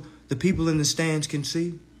so the people in the stands can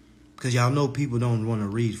see? Because y'all know people don't want to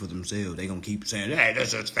read for themselves. They're going to keep saying, hey,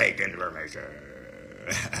 this is fake information.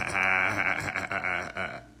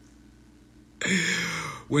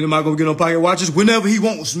 When am I going to get on pocket watches? Whenever he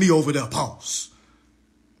wants me over there. Pause.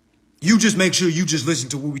 You just make sure you just listen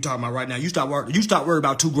to what we talking about right now. You stop worrying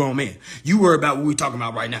about two grown men. You worry about what we talking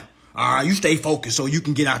about right now. All right, you stay focused so you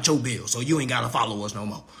can get out your bill, so you ain't gotta follow us no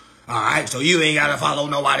more. All right, so you ain't gotta follow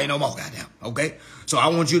nobody no more, goddamn. Okay, so I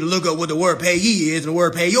want you to look up what the word payee is and the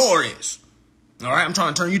word payor is. All right, I'm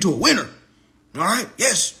trying to turn you to a winner. All right,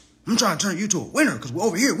 yes, I'm trying to turn you to a winner because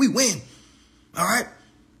over here we win. All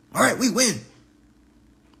right, we win.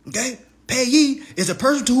 Okay, payee is a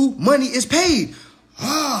person to whom money is paid.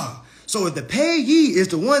 So if the payee is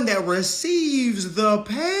the one that receives the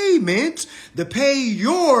payment, the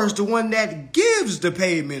payor is the one that gives the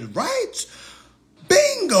payment, right?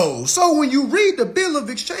 Bingo. So when you read the Bill of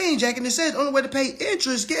Exchange Act and it says only way to pay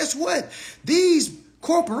interest, guess what? These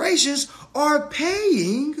corporations are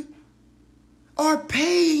paying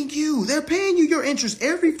you. They're paying you your interest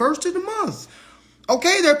every first of the month.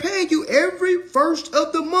 Okay, they're paying you every first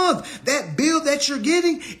of the month. That bill that you're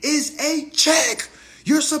getting is a check.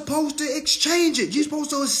 You're supposed to exchange it. You're supposed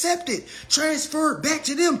to accept it, transfer it back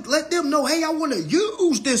to them, let them know, hey, I want to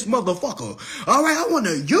use this motherfucker. All right, I want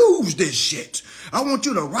to use this shit. I want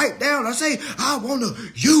you to write down and say, I want to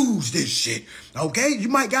use this shit. Okay, you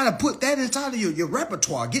might gotta put that inside of your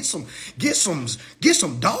repertoire. Get some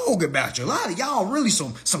dog about you. A lot of y'all really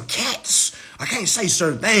some cats. I can't say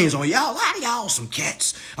certain things on y'all. A lot of y'all some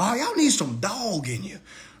cats. All right, y'all need some dog in you.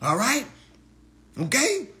 All right,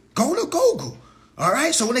 okay, go to Google. All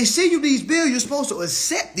right, so when they send you these bills, you're supposed to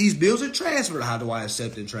accept these bills and transfer. How do I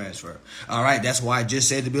accept and transfer? All right, that's why I just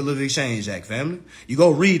said the Bill of Exchange Act, family. You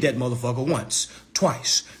go read that motherfucker once,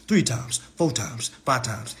 twice, 3 times, 4 times, 5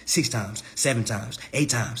 times, 6 times, 7 times, 8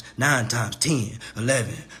 times, 9 times, 10,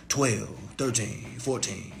 11, 12, 13,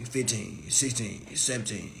 14, 15, 16,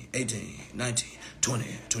 17, 18, 19, 20,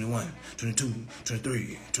 21, 22,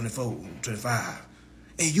 23, 24, 25.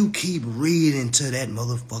 And you keep reading till that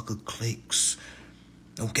motherfucker clicks.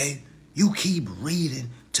 Okay? You keep reading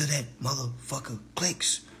till that motherfucker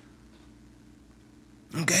clicks.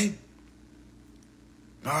 Okay?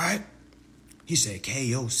 All right? He said,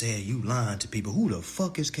 KO said you lying to people. Who the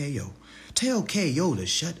fuck is KO? Tell KO to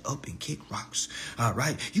shut up and kick rocks. All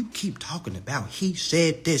right? You keep talking about he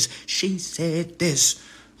said this, she said this.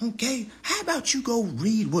 Okay? How about you go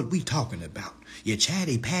read what we talking about? You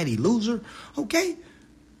chatty patty loser. Okay?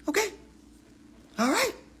 Okay? All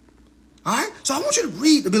right? All right? So I want you to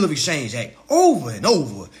read the Bill of Exchange Act over and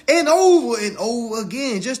over and over and over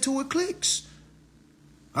again just till it clicks.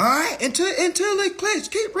 All right? Until it clicks.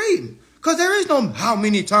 Keep reading. Because there is no how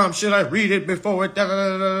many times should I read it before it...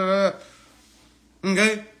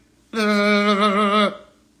 Okay?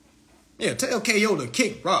 Yeah, tell KO to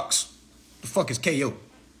kick rocks. The fuck is KO?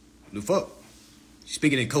 The fuck?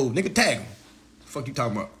 Speaking in code, nigga, tag him. The fuck you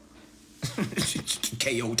talking about?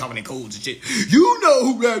 KO talking in codes and shit. You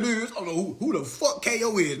know who that is. I don't know who the fuck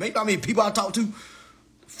KO is. Maybe I mean people I talk to. The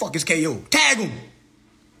fuck is KO? Tag him.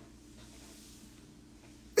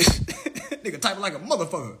 Nigga typing like a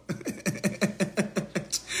motherfucker.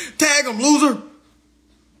 Tag him, loser.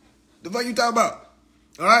 The fuck you talking about?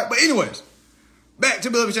 All right, but anyways, back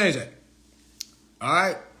to Bill of Exchange Act. All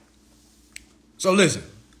right. So listen,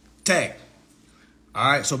 tag.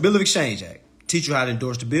 All right. So Bill of Exchange Act teach you how to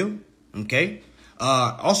endorse the bill. Okay.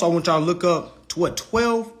 Also, I want y'all to look up to what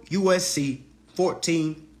 12 USC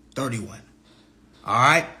 1431. All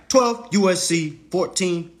right. 12 USC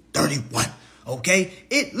 1431. Okay.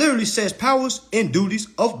 It literally says powers and duties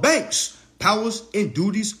of banks. Powers and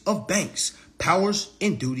duties of banks. Powers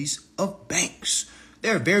and duties of banks.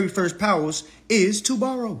 Their very first powers is to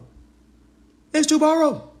borrow. It's to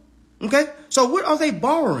borrow. Okay. So what are they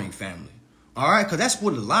borrowing, family? All right, because that's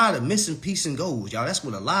what a lot of missing piecing goes, y'all. That's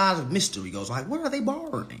what a lot of mystery goes. Like, what are they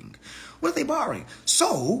borrowing? What are they borrowing?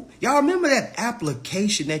 So, y'all remember that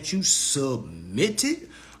application that you submitted?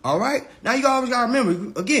 All right? Now, you always got to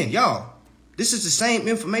remember, again, y'all, this is the same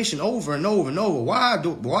information over and over and over. Why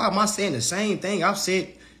am I saying the same thing I've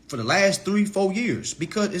said for the last 3-4 years?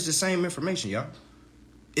 Because it's the same information, y'all.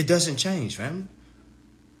 It doesn't change, family.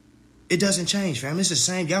 It doesn't change, family. It's the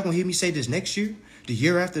same. Y'all going to hear me say this next year? The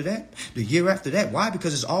year after that? The year after that? Why?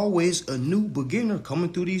 Because it's always a new beginner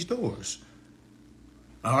coming through these doors.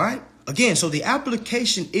 All right? Again, so the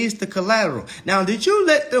application is the collateral. Now, did you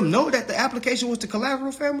let them know that the application was the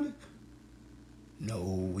collateral, family? No,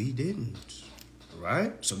 we didn't. All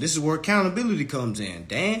right? So this is where accountability comes in.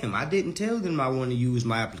 Damn, I didn't tell them I want to use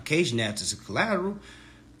my application as a collateral.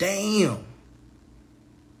 Damn.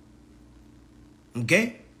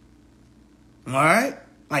 Okay? All right?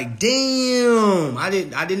 Like, damn, I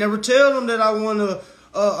didn't ever tell them that I want to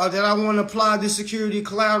apply this security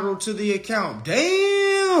collateral to the account.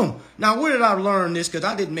 Damn. Now, where did I learn this? Because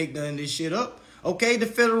I didn't make none of this shit up. Okay, the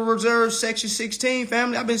Federal Reserve Section 16,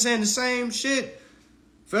 family. I've been saying the same shit.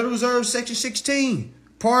 Federal Reserve Section 16,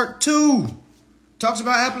 Part 2, talks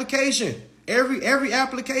about application. Every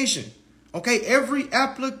application. Okay, every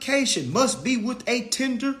application must be with a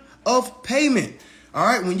tender of payment. All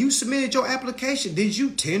right, when you submitted your application, did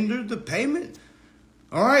you tender the payment?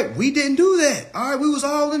 All right, we didn't do that. All right, we was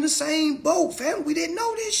all in the same boat, fam. We didn't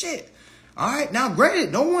know this shit. All right, now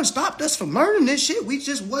granted, no one stopped us from learning this shit. We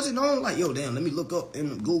just wasn't on like, yo, damn, let me look up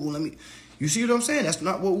in Google. You see what I'm saying? That's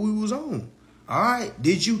not what we was on. All right,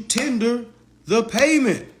 did you tender the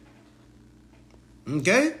payment?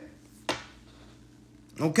 Okay.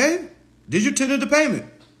 Okay. Did you tender the payment?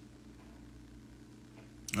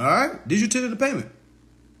 All right. Did you tender the payment?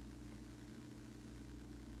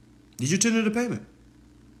 Did you tender the payment?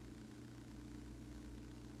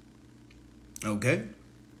 Okay.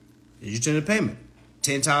 Did you tender the payment?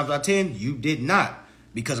 10 times out of 10, you did not.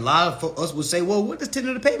 Because a lot of us would say, well, what does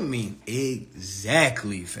tender the payment mean?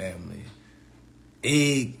 Exactly, family.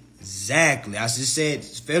 Exactly. I just said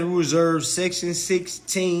Federal Reserve Section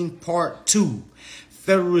 16, Part 2.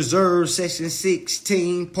 Federal Reserve Section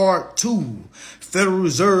 16, Part 2. Federal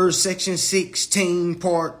Reserve Section 16,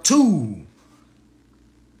 Part 2.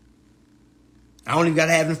 I don't even got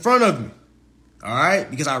to have it in front of me. All right?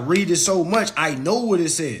 Because I read it so much, I know what it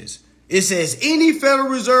says. It says any Federal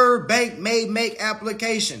Reserve bank may make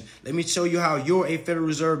application. Let me show you how you're a Federal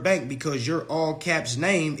Reserve bank, because your all caps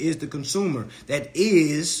name is the consumer. That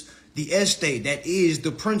is the estate. That is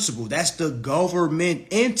the principal. That's the government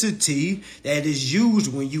entity that is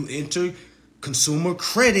used when you enter consumer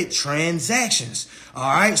credit transactions.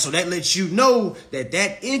 All right. So that lets you know that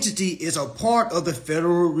that entity is a part of the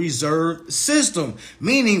Federal Reserve System,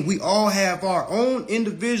 meaning we all have our own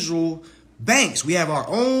individual banks. We have our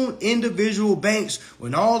own individual banks.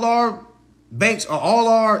 When all our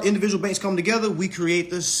individual banks come together, we create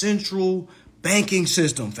the central banking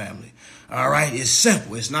system, family. All right. It's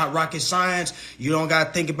simple. It's not rocket science. You don't got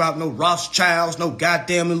to think about no Rothschilds, no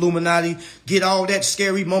goddamn Illuminati. Get all that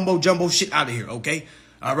scary mumbo jumbo shit out of here. Okay.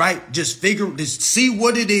 All right. Just see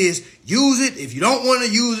what it is. Use it. If you don't want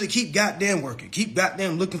to use it, keep goddamn working. Keep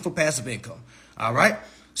goddamn looking for passive income. All right.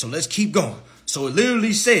 So let's keep going. So it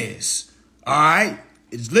literally says, all right,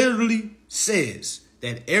 it literally says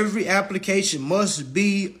that every application must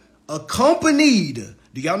be accompanied.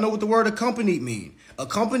 Do y'all know what the word accompanied means?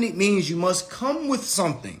 Accompanied means you must come with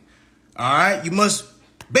something. All right. You must,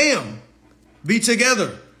 bam, be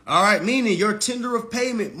together. All right. Meaning your tender of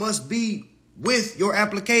payment must be with your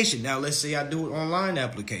application. Now, let's say I do an online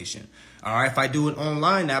application. All right. If I do an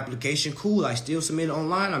online application, cool. I still submit it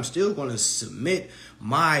online. I'm still going to submit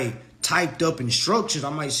my typed up instructions. I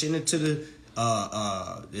might send it to the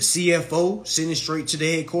CFO, send it straight to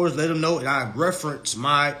the headquarters, let them know, and I reference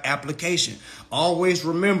my application. Always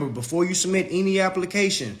remember, before you submit any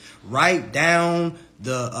application, write down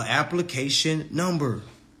the application number.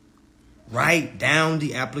 Write down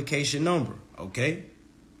the application number, okay?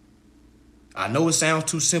 I know it sounds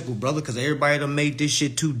too simple, brother, because everybody done made this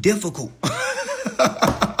shit too difficult.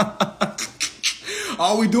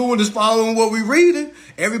 All we doing is following what we reading.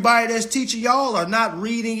 Everybody that's teaching y'all are not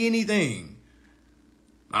reading anything.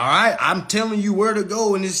 All right, I'm telling you where to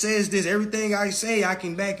go, and it says this. Everything I say, I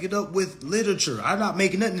can back it up with literature. I'm not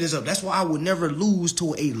making nothing of this up. That's why I would never lose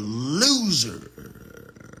to a loser.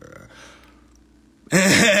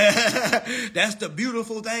 That's the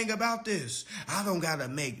beautiful thing about this. I don't got to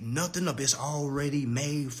make nothing up. It's already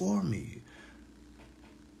made for me.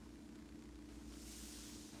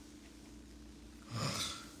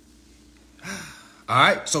 All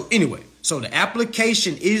right, so anyway. So the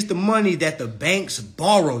application is the money that the banks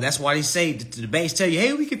borrow. That's why they say the banks tell you,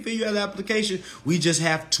 hey, we can figure out the application. We just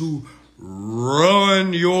have to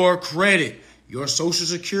run your credit. Your Social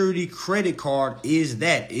Security credit card is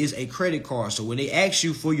a credit card. So when they ask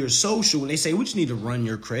you for your social, when they say, we just need to run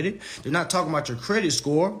your credit, they're not talking about your credit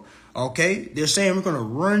score. Okay. They're saying we're going to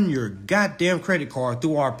run your goddamn credit card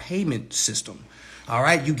through our payment system. All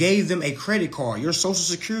right. You gave them a credit card. Your Social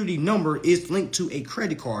Security number is linked to a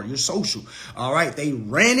credit card, your social. All right. They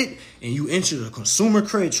ran it and you entered a consumer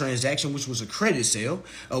credit transaction, which was a credit sale.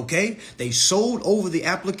 OK, they sold over the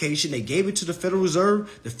application. They gave it to the Federal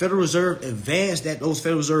Reserve. The Federal Reserve advanced those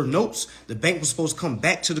Federal Reserve notes. The bank was supposed to come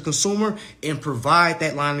back to the consumer and provide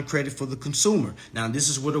that line of credit for the consumer. Now, this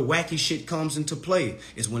is where the wacky shit comes into play,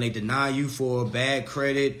 is when they deny you for bad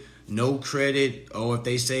credit, no credit, or if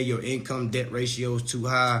they say your income debt ratio is too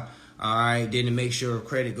high, all right, then to make sure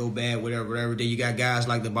credit go bad, whatever. Then you got guys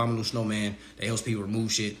like the Abominable Snowman that helps people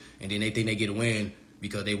remove shit, and then they think they get a win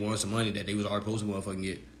because they won some money that they was already supposed to motherfucking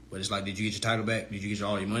get. But it's like, did you get your title back? Did you get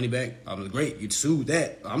all your money back? I'm like, great, you sued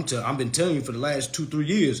that. I've been telling you for the last 2-3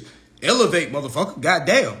 years, elevate, motherfucker.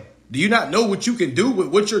 Goddamn. Do you not know what you can do with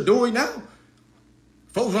what you're doing now?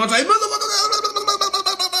 Folks want to say,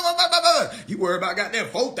 you worry about goddamn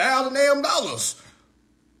 $4,000 damn dollars.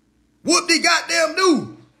 What they goddamn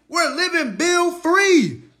do? We're living bill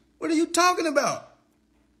free. What are you talking about?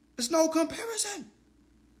 There's no comparison.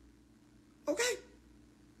 Okay?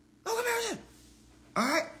 No comparison. All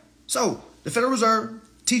right? So, the Federal Reserve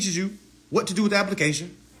teaches you what to do with the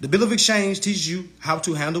application. The Bill of Exchange teaches you how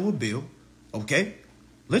to handle a bill. Okay?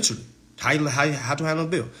 Literally. How to handle a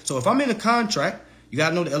bill. So, if I'm in a contract, you got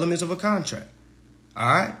to know the elements of a contract. All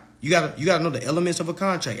right? You got to know the elements of a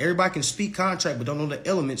contract. Everybody can speak contract, but don't know the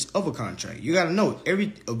elements of a contract. You got to know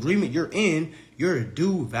every agreement you're in, you're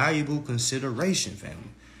due valuable consideration, family.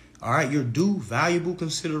 All right, you're due valuable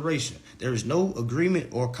consideration. There is no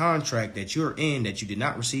agreement or contract that you're in that you did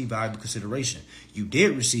not receive valuable consideration. You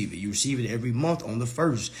did receive it. You receive it every month on the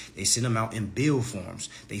 1st. They send them out in bill forms.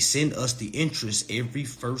 They send us the interest every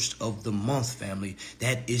 1st of the month, family.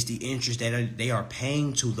 That is the interest that they are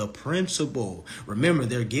paying to the principal. Remember,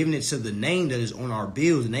 they're giving it to the name that is on our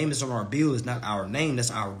bill. The name that's on our bill is not our name.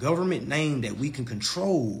 That's our government name that we can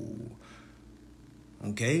control.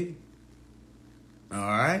 Okay? All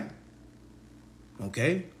right.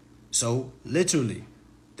 Okay. So literally,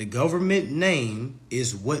 the government name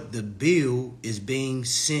is what the bill is being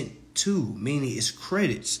sent to, meaning it's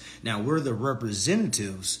credits. Now we're the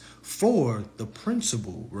representatives for the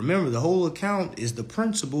principal. Remember, the whole account is the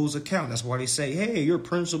principal's account. That's why they say, hey, your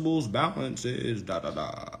principal's balance is da da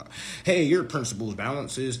da. Hey, your principal's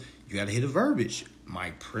balance is, you got to hit a verbiage.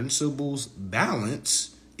 My principal's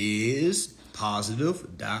balance is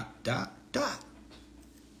positive dot dot dot.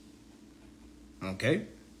 Okay?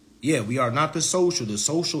 Yeah, we are not the social. The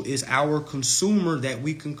social is our consumer that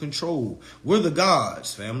we can control. We're the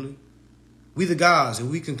gods, family. We the gods, and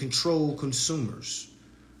we can control consumers.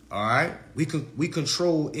 All right? We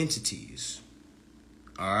control entities.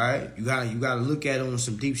 All right? You gotta look at it on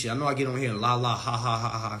some deep shit. I know I get on here and la la ha ha ha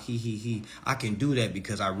ha he he he. I can do that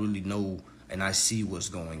because I really know and I see what's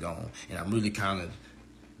going on, and I'm really kind of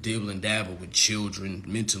dibble and dabble with children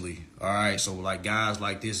mentally. All right, so like guys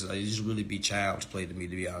like this, it just really be child's play to me,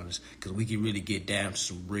 to be honest, because we can really get down to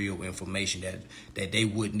some real information that they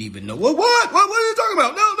wouldn't even know. What are you talking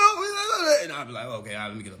about? No, and I'll be like, okay, all right,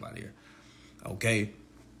 let me get up out of here. Okay,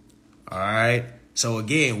 all right. So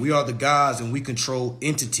again, we are the gods and we control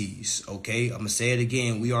entities. Okay, I'm gonna say it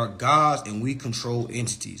again. We are gods and we control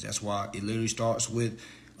entities. That's why it literally starts with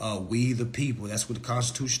we the people. That's what the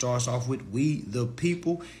Constitution starts off with. We the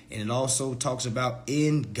people. And it also talks about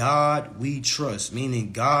in God we trust,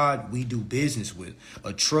 meaning God we do business with.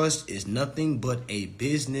 A trust is nothing but a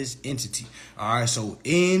business entity. All right. So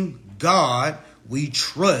in God we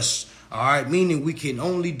trust. All right. Meaning we can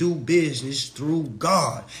only do business through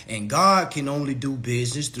God, and God can only do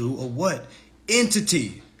business through a what?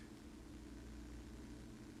 Entity.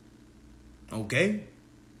 Okay.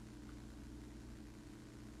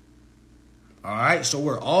 All right, so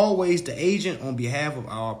we're always the agent on behalf of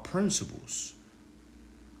our principals.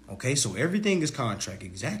 Okay, so everything is contract.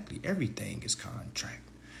 Exactly, everything is contract.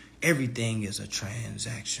 Everything is a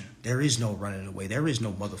transaction. There is no running away. There is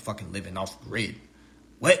no motherfucking living off grid.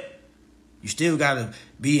 What? You still gotta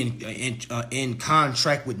be in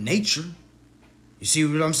contract with nature. You see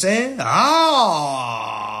what I'm saying?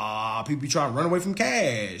 People be trying to run away from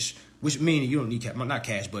cash, which means you don't need cash, not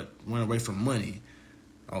cash, but run away from money.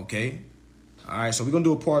 Okay. All right, so we're going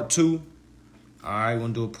to do a part 2. All right, we're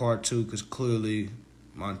going to do a part 2 because clearly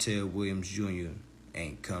Montel Williams Jr.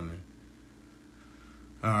 ain't coming.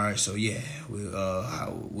 All right, so yeah,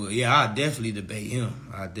 I definitely debate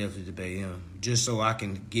him. Just so I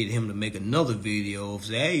can get him to make another video of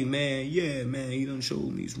say, hey, man, yeah, man, he done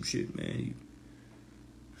showed me some shit, man.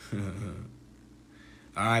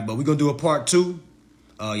 All right, but we're going to do a part 2.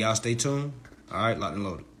 Y'all stay tuned. All right, locked and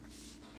loaded.